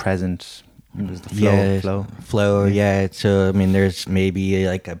was present. It was the flow. Yeah. So I mean, there's maybe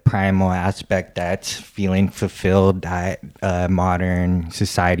like a primal aspect that's feeling fulfilled that modern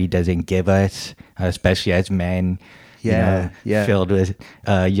society doesn't give us, especially as men. Filled with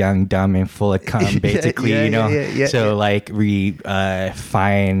young, dumb, and full of cum, basically. So like we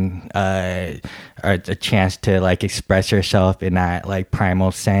find a chance to like express yourself in that like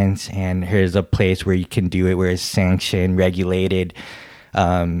primal sense, and here's a place where you can do it, where it's sanctioned, regulated,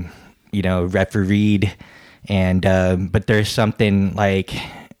 refereed, and but there's something like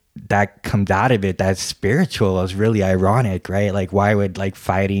that comes out of it that's spiritual. It's really ironic, right? Like, why would like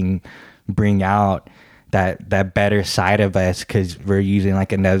fighting bring out that better side of us? Because we're using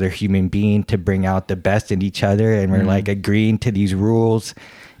like another human being to bring out the best in each other, and we're like agreeing to these rules.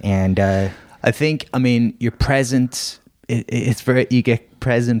 And I think, I mean, you're present. You get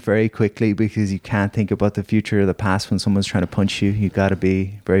present very quickly because you can't think about the future or the past when someone's trying to punch you. You got to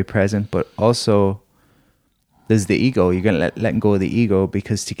be very present. But also, there's the ego. You're going to letting go of the ego,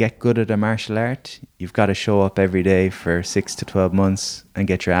 because to get good at a martial art, you've got to show up every day for 6 to 12 months and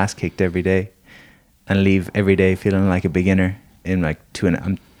get your ass kicked every day, and leave every day feeling like a beginner. In like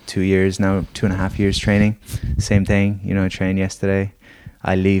 2 years now, 2.5 years training. Same thing, I trained yesterday.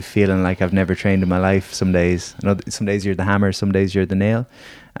 I leave feeling like I've never trained in my life some days. Some days you're the hammer, some days you're the nail.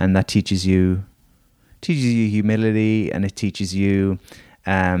 And that teaches you humility, and it teaches you,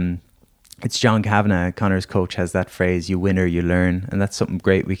 it's John Kavanagh, Connor's coach, has that phrase, you win or you learn. And that's something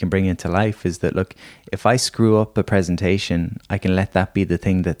great we can bring into life, is that, look, if I screw up a presentation, I can let that be the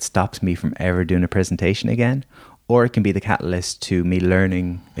thing that stops me from ever doing a presentation again. Or it can be the catalyst to me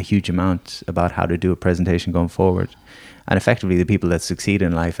learning a huge amount about how to do a presentation going forward. And effectively, the people that succeed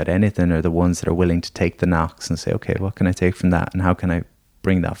in life at anything are the ones that are willing to take the knocks and say, okay, what can I take from that? And how can I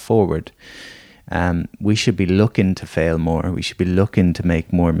bring that forward? We should be looking to fail more. We should be looking to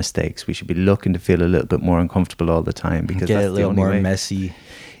make more mistakes. We should be looking to feel a little bit more uncomfortable all the time, because get that's a little the only more way. messy.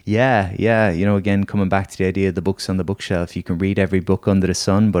 Yeah. Again, coming back to the idea of the books on the bookshelf, you can read every book under the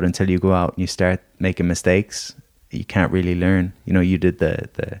sun, but until you go out and you start making mistakes, you can't really learn. You did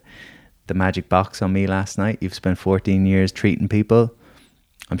the magic box on me last night. You've spent 14 years treating people.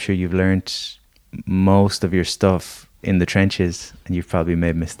 I'm sure you've learned most of your stuff in the trenches, and you've probably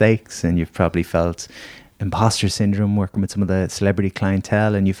made mistakes, and you've probably felt imposter syndrome working with some of the celebrity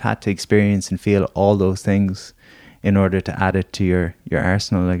clientele, and you've had to experience and feel all those things in order to add it to your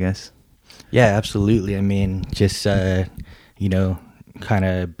arsenal, I guess. Yeah, absolutely. I mean, just kind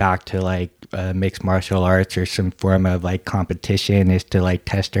of back to like mixed martial arts or some form of like competition, is to like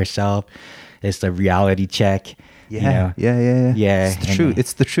test yourself. It's the reality check. Yeah. It's the truth.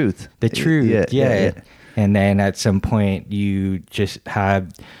 It's the truth. The truth. Yeah. And then at some point you just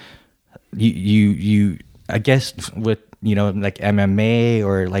have you I guess with like MMA,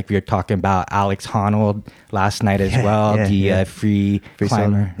 or like we were talking about Alex Honnold last night as well, free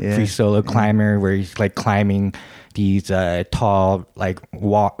climber, free solo climber, where he's like climbing these tall like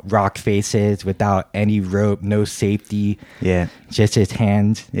rock faces without any rope, no safety, just his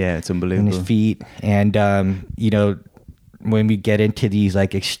hands, it's unbelievable, and his feet. And when we get into these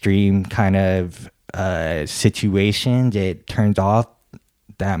like extreme kind of situations, it turns off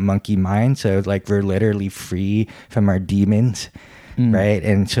that monkey mind. So like we're literally free from our demons, right?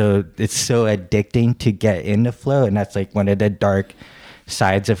 And so it's so addicting to get into flow, and that's like one of the dark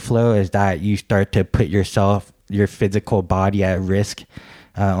sides of flow, is that you start to put your physical body at risk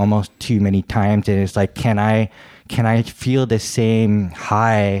almost too many times. And it's like, can I feel the same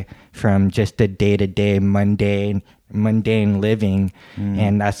high from just the day-to-day mundane living?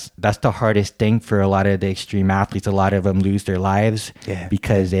 And that's the hardest thing for a lot of the extreme athletes. A lot of them lose their lives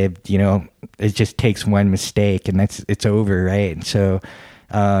because they've it just takes one mistake and it's over, right? And so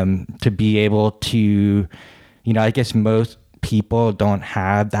to be able to, I guess most people don't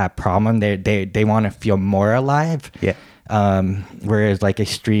have that problem. They want to feel more alive. Whereas like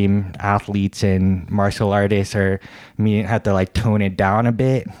extreme athletes and martial artists have to like tone it down a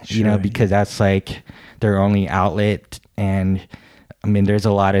bit, because that's like their only outlet. And I mean, there's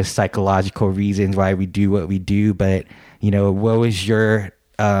a lot of psychological reasons why we do what we do, but what was your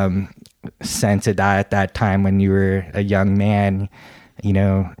sense of that at that time when you were a young man?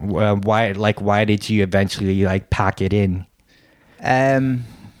 Why did you eventually like pack it in? I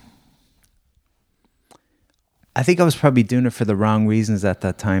think I was probably doing it for the wrong reasons at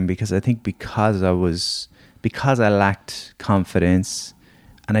that time, because I lacked confidence,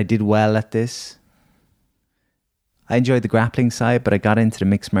 and I did well at this. I enjoyed the grappling side, but I got into the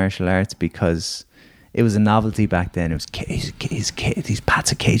mixed martial arts because it was a novelty back then. It was he's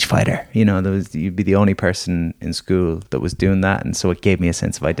Pat's a cage fighter. You know, you'd be the only person in school that was doing that, and so it gave me a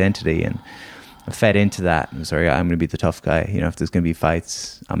sense of identity, and I fed into that. And was like, I'm going to be the tough guy. You know, if there's going to be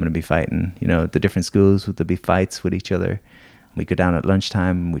fights, I'm going to be fighting. You know, the different schools would there be fights with each other. We'd go down at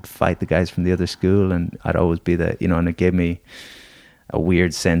lunchtime and we'd fight the guys from the other school, and I'd always be the, you know, and it gave me a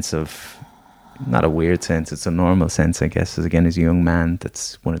weird sense of, not a weird sense, it's a normal sense, I guess, as a young man.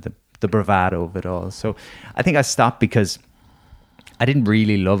 That's one of the bravado of it all. So I think I stopped because I didn't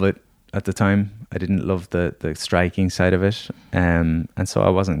really love it at the time. I didn't love the striking side of it, and so I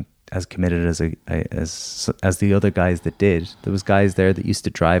wasn't as committed as the other guys that did. There was guys there that used to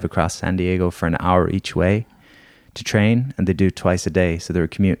drive across San Diego for an hour each way to train, and they do twice a day. So they were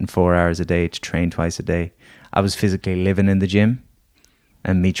commuting 4 hours a day to train twice a day. I was physically living in the gym,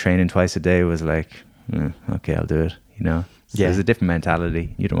 and me training twice a day was like, okay, I'll do it. You know, so there's a different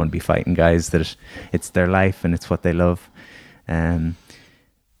mentality. You don't want to be fighting guys that it's their life and it's what they love.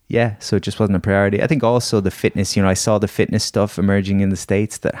 So it just wasn't a priority. I think also the fitness, you know, I saw the fitness stuff emerging in the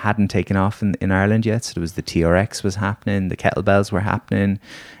States that hadn't taken off in Ireland yet. So there was the TRX was happening, the kettlebells were happening.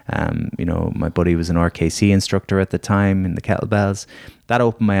 You know, my buddy was an RKC instructor at the time in the kettlebells. That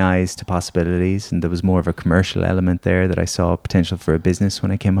opened my eyes to possibilities, and there was more of a commercial element there that I saw potential for a business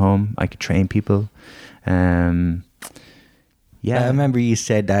when I came home. I could train people. I remember you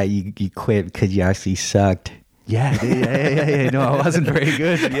said that you quit because you actually sucked. Yeah. No, I wasn't very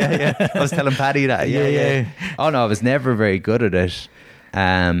good. Yeah. I was telling Paddy that. Yeah. Oh no, I was never very good at it.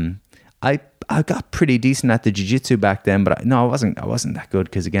 I got pretty decent at the jiu-jitsu back then, but I wasn't that good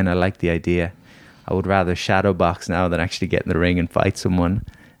because, again, I liked the idea. I would rather shadow box now than actually get in the ring and fight someone,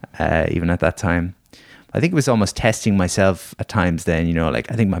 even at that time. I think it was almost testing myself at times then, you know,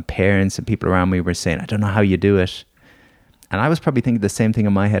 like I think my parents and people around me were saying, I don't know how you do it. And I was probably thinking the same thing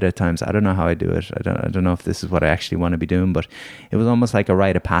in my head at times. I don't know how I do it. I don't know if this is what I actually want to be doing, but it was almost like a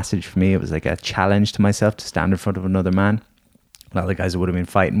rite of passage for me. It was like a challenge to myself to stand in front of another man. A lot of the guys that would have been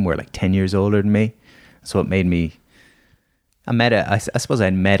fighting were like 10 years older than me. So it made me, I suppose I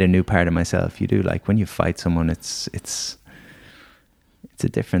met a new part of myself. You do, like when you fight someone, it's a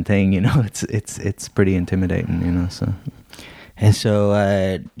different thing, you know, it's pretty intimidating, you know, so. And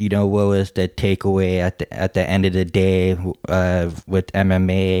so, you know, what was the takeaway at the end of the day with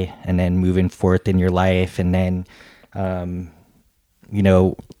MMA, and then moving forth in your life, and then, you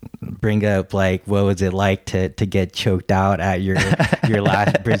know, bring up like what was it like to get choked out at your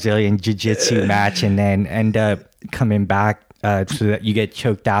last Brazilian Jiu-Jitsu match, and then end up coming back so that you get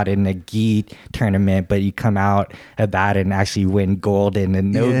choked out in the gi tournament, but you come out of that and actually win gold in the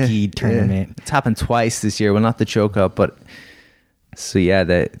no-gi tournament. Yeah. It's happened twice this year. Well, not the choke out, but so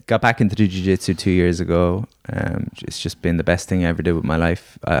they got back into the jiu-jitsu 2 years ago. It's just been the best thing I ever did with my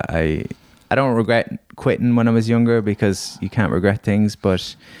life. I don't regret quitting when I was younger because you can't regret things,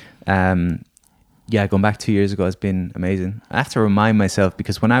 but going back 2 years ago has been amazing. I have to remind myself,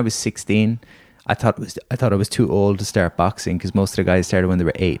 because when I was 16, I thought I was too old to start boxing because most of the guys started when they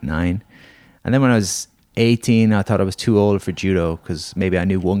were 8, 9. And then when I was 18, I thought I was too old for judo because maybe I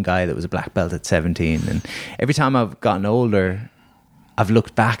knew one guy that was a black belt at 17. And every time I've gotten older, I've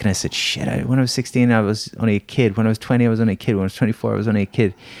looked back and I said, shit, when I was 16, I was only a kid. When I was 20, I was only a kid. When I was 24, I was only a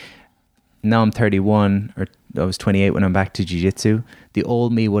kid. Now I'm 31, or I was 28 when I'm back to jiu-jitsu. The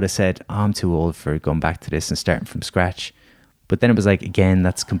old me would have said, I'm too old for going back to this and starting from scratch. But then it was like, again,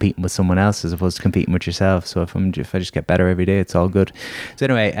 that's competing with someone else as opposed to competing with yourself. So if I just get better every day, it's all good. So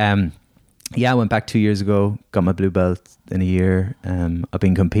anyway, I went back 2 years ago, got my blue belt in a year. I've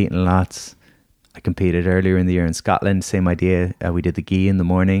been competing lots. I competed earlier in the year in Scotland, same idea. We did the gi in the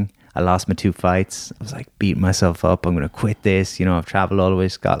morning. I lost my 2 fights. I was like beating myself up. I'm going to quit this. You know, I've traveled all the way to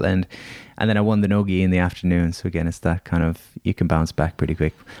Scotland. And then I won the no-gi in the afternoon. So again, it's that kind of, you can bounce back pretty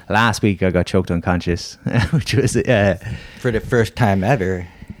quick. Last week, I got choked unconscious, which was... for the first time ever.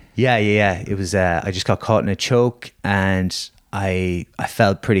 Yeah. It was, I just got caught in a choke and I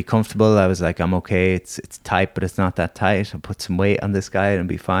felt pretty comfortable. I was like, I'm okay. It's tight, but it's not that tight. I'll put some weight on this guy and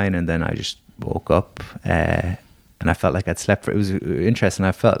be fine. And then I just woke up and I felt like I'd slept for, it was interesting.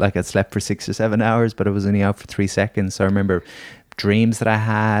 I felt like I'd slept for 6 or 7 hours, but I was only out for 3 seconds. So I remember dreams that I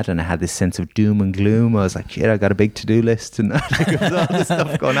had, and I had this sense of doom and gloom. I was like, shit, I got a big to-do list, and there was all this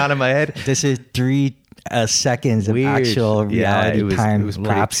stuff going on in my head. This is 3 seconds of actual reality time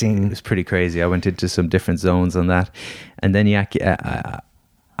lapsing. It was pretty crazy. I went into some different zones on that. And then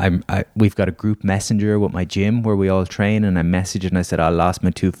we've got a group messenger with my gym where we all train, and I messaged and I said, I lost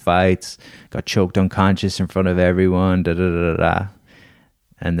my 2 fights, got choked unconscious in front of everyone,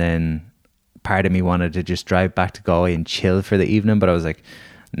 And then part of me wanted to just drive back to Galway and chill for the evening, but I was like,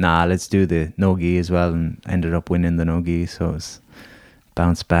 nah, let's do the no-gi as well, and ended up winning the no-gi, so it was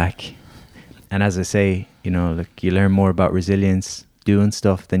bounce back. And as I say, you know, like, you learn more about resilience doing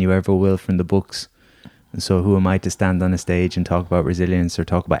stuff than you ever will from the books. And so who am I to stand on a stage and talk about resilience or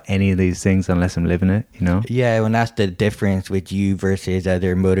talk about any of these things unless I'm living it, you know? Yeah, and that's the difference with you versus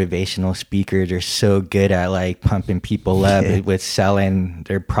other motivational speakers. They're so good at like pumping people up with selling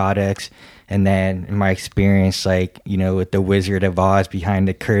their products. And then in my experience, like, you know, with the Wizard of Oz behind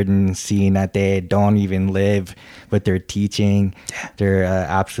the curtain, seeing that they don't even live what they're teaching. They're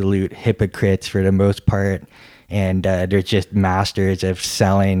absolute hypocrites for the most part. And they're just masters of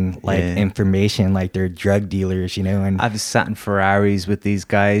selling like information, like they're drug dealers, you know. And I've sat in Ferraris with these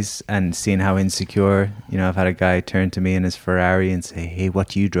guys and seen how insecure, you know, I've had a guy turn to me in his Ferrari and say, hey, what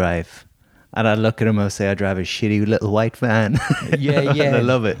do you drive? And I look at him, I'll say, I drive a shitty little white van. Yeah. And I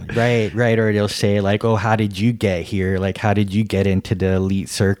love it. Right. Or they'll say like, oh, how did you get here? Like, how did you get into the elite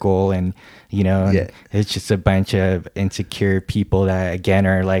circle? And, you know, it's just a bunch of insecure people that, again,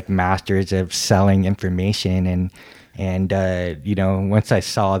 are like masters of selling information. And you know, once I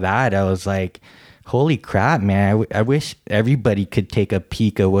saw that, I was like, holy crap, man. I wish everybody could take a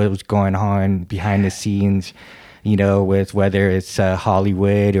peek of what was going on behind the scenes, you know, with whether it's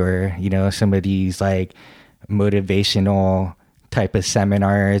Hollywood or, you know, some of these like motivational type of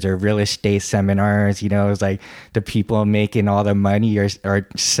seminars or real estate seminars. You know, it's like the people making all the money are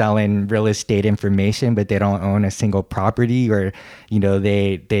selling real estate information, but they don't own a single property, or, you know,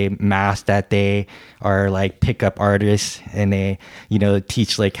 they mask that they are like pickup artists, and they, you know,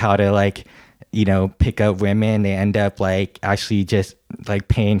 teach like how to like, you know, pick up women. They end up like actually just like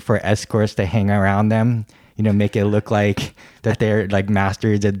paying for escorts to hang around them, you know, make it look like that they're like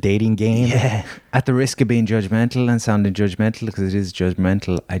masters of dating game. Yeah. At the risk of being judgmental and sounding judgmental, because it is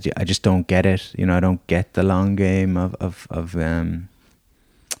judgmental, I just don't get it. You know, I don't get the long game of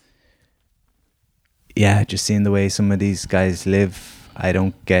just seeing the way some of these guys live. I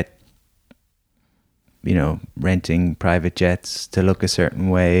don't get, you know, renting private jets to look a certain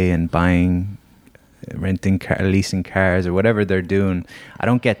way and leasing cars or whatever they're doing. I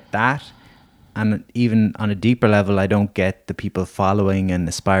don't get that. And even on a deeper level, I don't get the people following and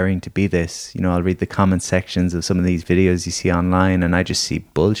aspiring to be this. You know, I'll read the comment sections of some of these videos you see online, and I just see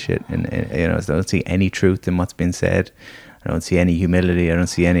bullshit. And, you know, I don't see any truth in what's been said. I don't see any humility. I don't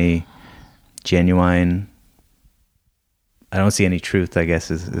see any genuine. I don't see any truth, I guess,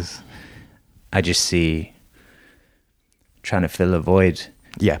 is I just see trying to fill a void.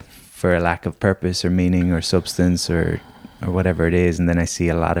 Yeah. For a lack of purpose or meaning or substance or whatever it is, and then I see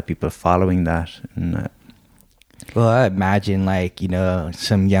a lot of people following that. And well, I imagine like, you know,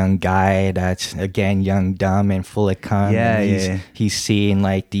 some young guy that's, again, young, dumb, and full of cum. He's seeing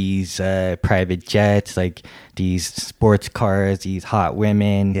like these private jets, like these sports cars, these hot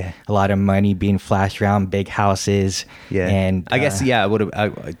women, a lot of money being flashed around, big houses. And I guess I would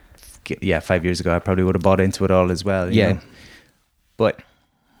have. 5 years ago, I probably would have bought into it all as well. You know? But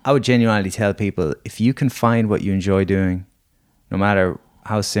I would genuinely tell people, if you can find what you enjoy doing, no matter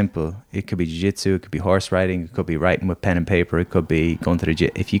how simple, it could be jiu-jitsu, it could be horse riding, it could be writing with pen and paper, it could be going to the gym.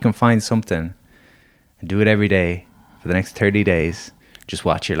 If you can find something and do it every day for the next 30 days, just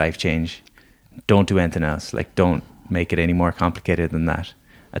watch your life change. Don't do anything else. Like, don't make it any more complicated than that.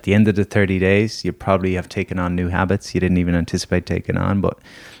 At the end of the 30 days, you probably have taken on new habits you didn't even anticipate taking on, but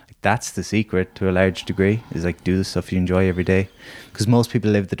that's the secret to a large degree, is like, do the stuff you enjoy every day. Because most people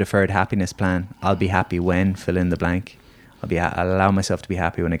live the deferred happiness plan. I'll be happy when, fill in the blank. I'll allow myself to be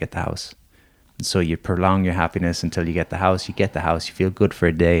happy when I get the house. And so you prolong your happiness until you get the house. You get the house, you feel good for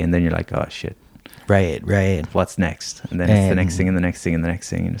a day, and then you're like, oh shit. Right. What's next? And then it's the next thing and the next thing and the next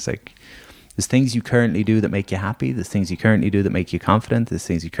thing. And it's like, there's things you currently do that make you happy. There's things you currently do that make you confident. There's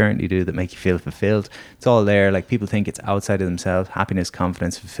things you currently do that make you feel fulfilled. It's all there. Like, people think it's outside of themselves. Happiness,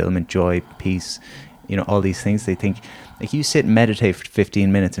 confidence, fulfillment, joy, peace, you know, all these things. They think, like, you sit and meditate for 15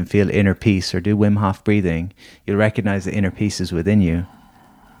 minutes and feel inner peace, or do Wim Hof breathing, you'll recognize the inner peace is within you.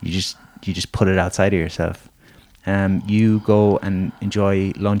 You just put it outside of yourself. You go and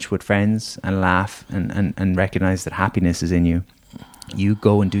enjoy lunch with friends and laugh and recognize that happiness is in you. You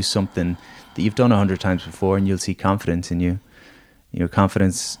go and do something that you've done 100 times before, and you'll see confidence in you. You know,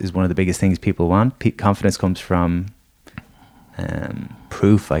 confidence is one of the biggest things people want. Confidence comes from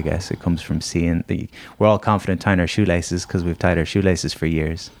proof, I guess. It comes from seeing we're all confident tying our shoelaces because we've tied our shoelaces for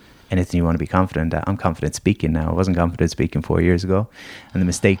years. Anything you want to be confident at. I'm confident speaking now. I wasn't confident speaking 4 years ago. And the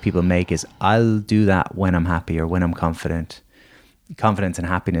mistake people make is, I'll do that when I'm happy or when I'm confident. confidence and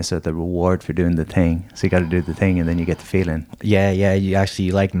happiness are the reward for doing the thing. So you got to do the thing and then you get the feeling. Yeah, you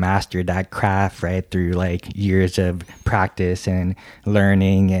actually like master that craft, right, through like years of practice and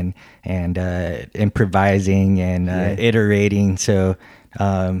learning and improvising and iterating. So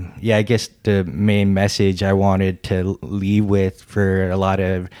I guess the main message I wanted to leave with for a lot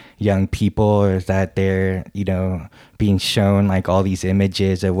of young people is that they're, being shown like all these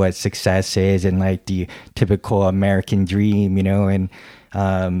images of what success is and like the typical American dream, and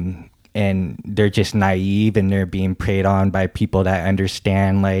they're just naive and they're being preyed on by people that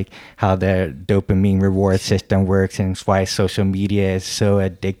understand like how the dopamine reward system works, and it's why social media is so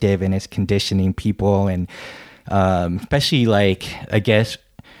addictive and it's conditioning people. And especially like, I guess,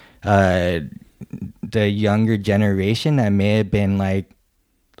 the younger generation that may have been like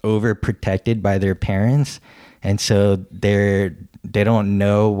overprotected by their parents, and so they don't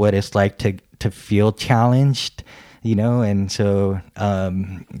know what it's like to feel challenged, and so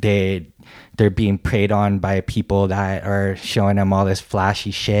they're being preyed on by people that are showing them all this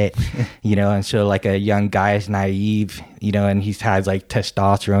flashy shit, and so like a young guy is naive, and he has like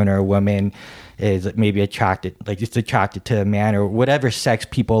testosterone, or a woman is maybe attracted to a man, or whatever sex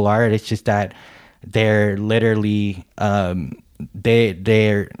people are. It's just that they're literally they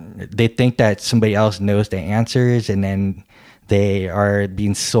think that somebody else knows the answers, and then they are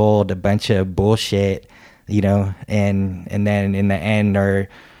being sold a bunch of bullshit, and then in the end are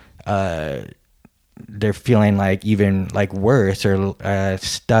they're feeling like even like worse or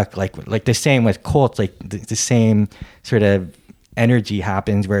stuck, like the same with cults, like the same sort of energy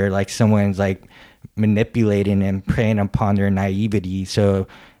happens where like someone's like manipulating and preying upon their naivety. So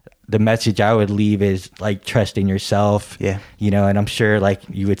the message I would leave is like trust in yourself. Yeah. And I'm sure like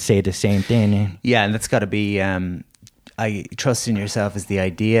you would say the same thing. Yeah, and that's got to be I trust in yourself is the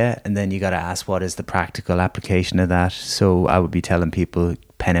idea, and then you got to ask what is the practical application of that. So I would be telling people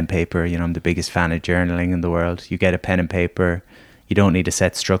pen and paper. I'm the biggest fan of journaling in the world. You get a pen and paper. You don't need a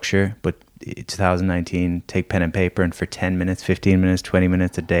set structure, but 2019, take pen and paper, and for 10 minutes, 15 minutes, 20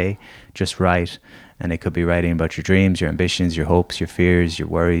 minutes a day, just write. And it could be writing about your dreams, your ambitions, your hopes, your fears, your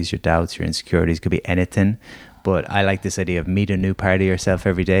worries, your doubts, your insecurities. It could be anything. But I like this idea of meet a new part of yourself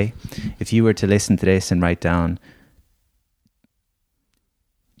every day. If you were to listen to this and write down,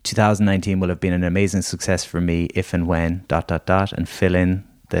 2019 will have been an amazing success for me if and when ... and fill in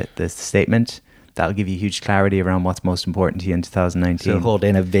the statement. That'll give you huge clarity around what's most important to you in 2019. So hold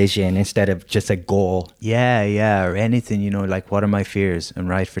in a vision instead of just a goal. Yeah, or anything, like what are my fears? And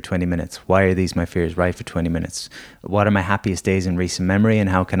write for 20 minutes. Why are these my fears? Write for 20 minutes. What are my happiest days in recent memory, and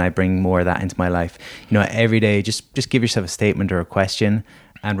how can I bring more of that into my life? Every day, just give yourself a statement or a question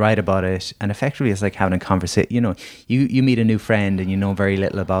and write about it. And effectively, it's like having a conversation. You meet a new friend and you know very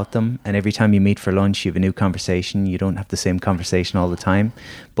little about them. And every time you meet for lunch, you have a new conversation. You don't have the same conversation all the time.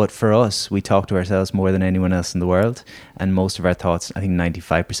 But for us, we talk to ourselves more than anyone else in the world. And most of our thoughts, I think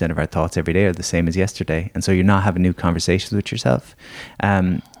 95% of our thoughts every day are the same as yesterday. And so you're not having new conversations with yourself.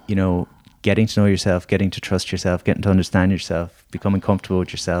 Getting to know yourself, getting to trust yourself, getting to understand yourself, becoming comfortable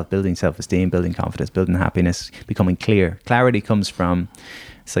with yourself, building self-esteem, building confidence, building happiness, becoming clear. Clarity comes from,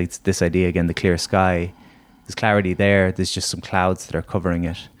 it's like this idea again, the clear sky. There's clarity there. There's just some clouds that are covering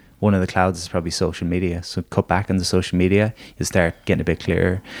it. One of the clouds is probably social media. So cut back on the social media, you start getting a bit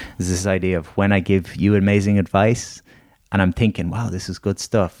clearer. There's this idea of when I give you amazing advice and I'm thinking, wow, this is good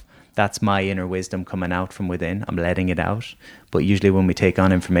stuff. That's my inner wisdom coming out from within. I'm letting it out. But usually when we take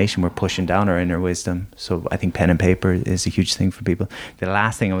on information, we're pushing down our inner wisdom. So I think pen and paper is a huge thing for people. The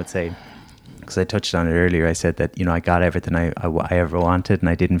last thing I would say, because I touched on it earlier, I said that, I got everything I ever wanted and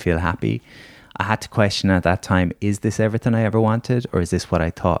I didn't feel happy. I had to question at that time, is this everything I ever wanted, or is this what I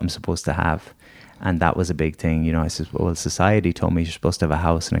thought I'm supposed to have? And that was a big thing. I said, well, society told me you're supposed to have a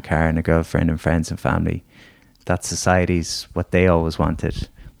house and a car and a girlfriend and friends and family. That's society's what they always wanted.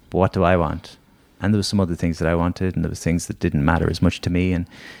 But what do I want? And there was some other things that I wanted, and there was things that didn't matter as much to me. And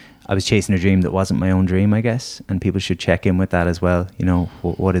I was chasing a dream that wasn't my own dream, I guess. And people should check in with that as well.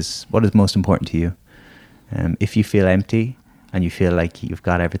 What is most important to you? If you feel empty and you feel like you've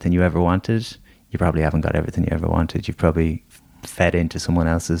got everything you ever wanted, you probably haven't got everything you ever wanted. You've probably fed into someone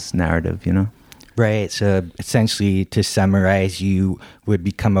else's narrative, Right. So essentially, to summarize, you would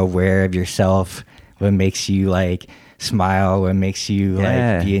become aware of yourself, what makes you like smile, what makes you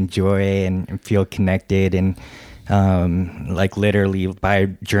like be enjoy and feel connected, and like literally by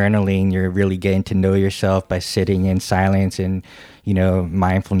journaling, you're really getting to know yourself by sitting in silence and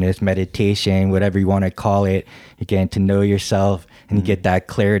mindfulness, meditation, whatever you want to call it. You're getting to know yourself and you get that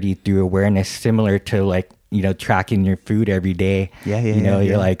clarity through awareness, similar to like tracking your food every day.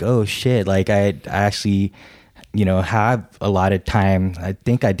 You're like, oh shit, like I actually have a lot of time. I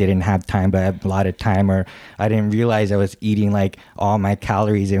think I didn't have time, but I have a lot of time, or I didn't realize I was eating like all my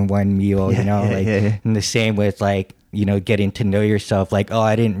calories in one meal, And the same with like, getting to know yourself, like, oh,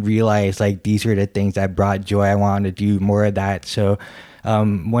 I didn't realize like these are the things that brought joy. I want to do more of that. So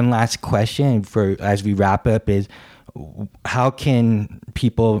one last question for as we wrap up is, how can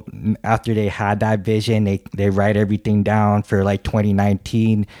people, after they had that vision, they write everything down for like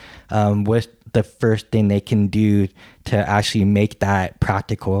 2019, what's the first thing they can do to actually make that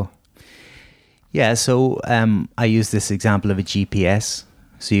practical? Yeah, so I use this example of a GPS.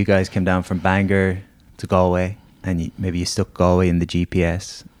 So you guys came down from Bangor to Galway, and maybe you stuck Galway in the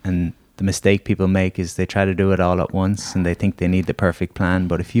GPS, and the mistake people make is they try to do it all at once and they think they need the perfect plan.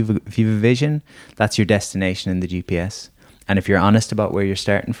 But if you've a vision, that's your destination in the GPS. And if you're honest about where you're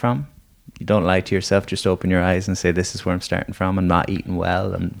starting from, you don't lie to yourself, just open your eyes and say, this is where I'm starting from. I'm not eating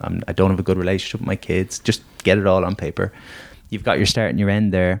well. I don't have a good relationship with my kids. Just get it all on paper. You've got your start and your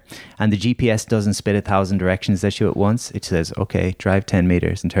end there. And the GPS doesn't spit 1,000 directions at you at once. It says, okay, drive 10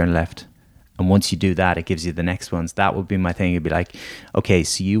 meters and turn left. And once you do that, it gives you the next ones. That would be my thing. It'd be like, okay,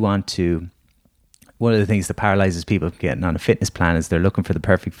 so you want to... One of the things that paralyzes people getting on a fitness plan is they're looking for the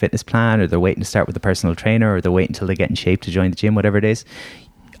perfect fitness plan, or they're waiting to start with a personal trainer, or they're waiting until they get in shape to join the gym, whatever it is.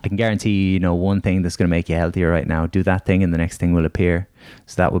 I can guarantee you, one thing that's going to make you healthier right now. Do that thing and the next thing will appear.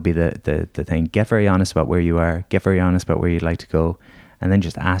 So that would be the thing. Get very honest about where you are. Get very honest about where you'd like to go. And then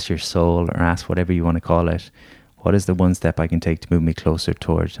just ask your soul, or ask whatever you want to call it, what is the one step I can take to move me closer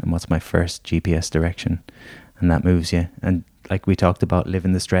toward, and what's my first GPS direction? And that moves you. And like we talked about, live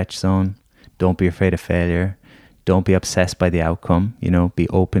in the stretch zone. Don't be afraid of failure. Don't be obsessed by the outcome. Be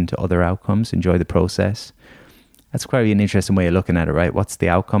open to other outcomes. Enjoy the process. That's quite an interesting way of looking at it, right? What's the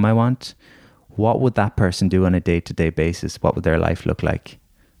outcome I want? What would that person do on a day-to-day basis? What would their life look like?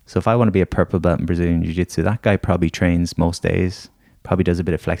 So if I want to be a purple belt in Brazilian Jiu-Jitsu, that guy probably trains most days, probably does a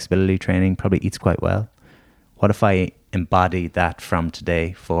bit of flexibility training, probably eats quite well. What if I embody that from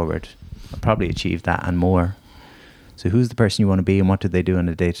today forward? I'll probably achieve that and more. So who's the person you want to be, and what do they do on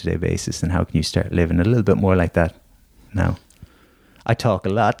a day-to-day basis, and how can you start living a little bit more like that now? I talk a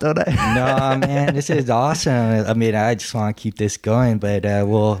lot, don't I? No, man, this is awesome. I mean, I just want to keep this going, but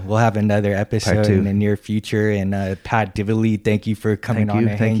we'll have another episode in the near future. And Pat Divilly, thank you for coming on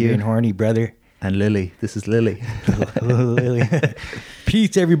to Hangry and Horny, brother. And Lily, this is Lily. Lily.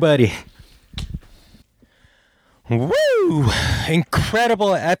 Peace, everybody. Woo!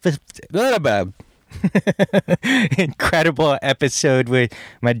 Incredible episode. Incredible episode with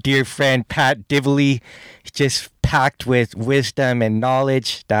my dear friend Pat Divilly, just packed with wisdom and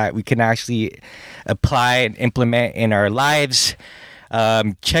knowledge that we can actually apply and implement in our lives.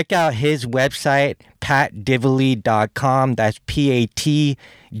 Check out his website, patdivilly.com. That's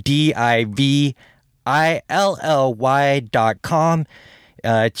patdivilly.com.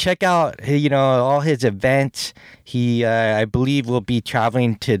 Check out, all his events. He, I believe, will be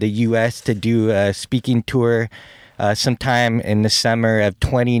traveling to the U.S. to do a speaking tour sometime in the summer of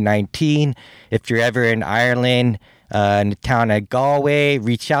 2019. If you're ever in Ireland, in the town of Galway,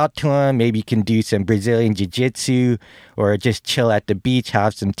 reach out to him. Maybe you can do some Brazilian Jiu-Jitsu, or just chill at the beach,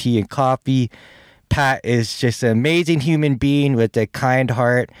 have some tea and coffee. Pat is just an amazing human being with a kind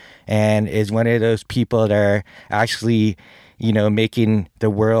heart, and is one of those people that are actually making the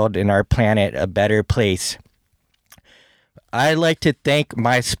world and our planet a better place. I'd like to thank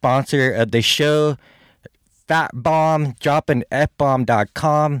my sponsor of the show, Fat Bomb,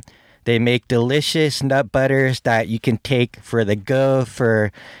 dropinfbomb.com. They make delicious nut butters that you can take for the go,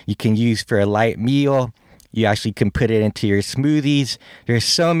 you can use for a light meal. You actually can put it into your smoothies. There's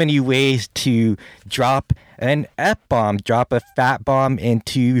so many ways to drop an F-bomb, drop a fat bomb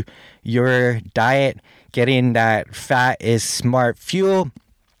into your diet. Getting that fat is smart fuel.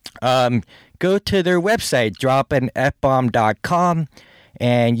 Go to their website, dropinfbomb.com,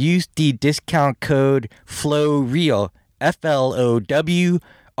 and use the discount code FLOWREAL, FLOWREAL,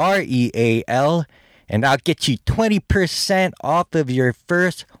 and I'll get you 20% off of your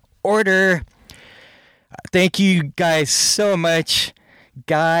first order. Thank you guys so much,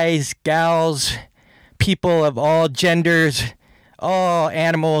 guys, gals, people of all genders, all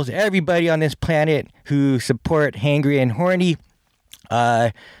animals, everybody on this planet who support Hangry and Horny.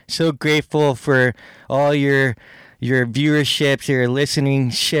 So grateful for all your viewerships, your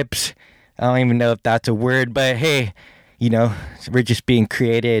listening ships. I don't even know if that's a word, but hey, we're just being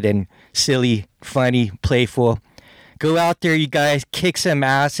creative and silly, funny, playful. Go out there, you guys, kick some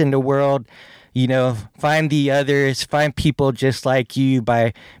ass in the world. Find the others, find people just like you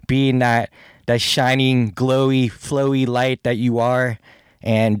by being that shining, glowy, flowy light that you are.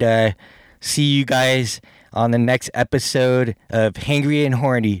 And see you guys on the next episode of Hangry and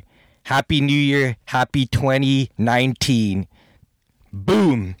Horny. Happy New Year. Happy 2019.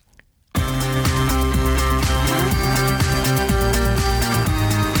 Boom.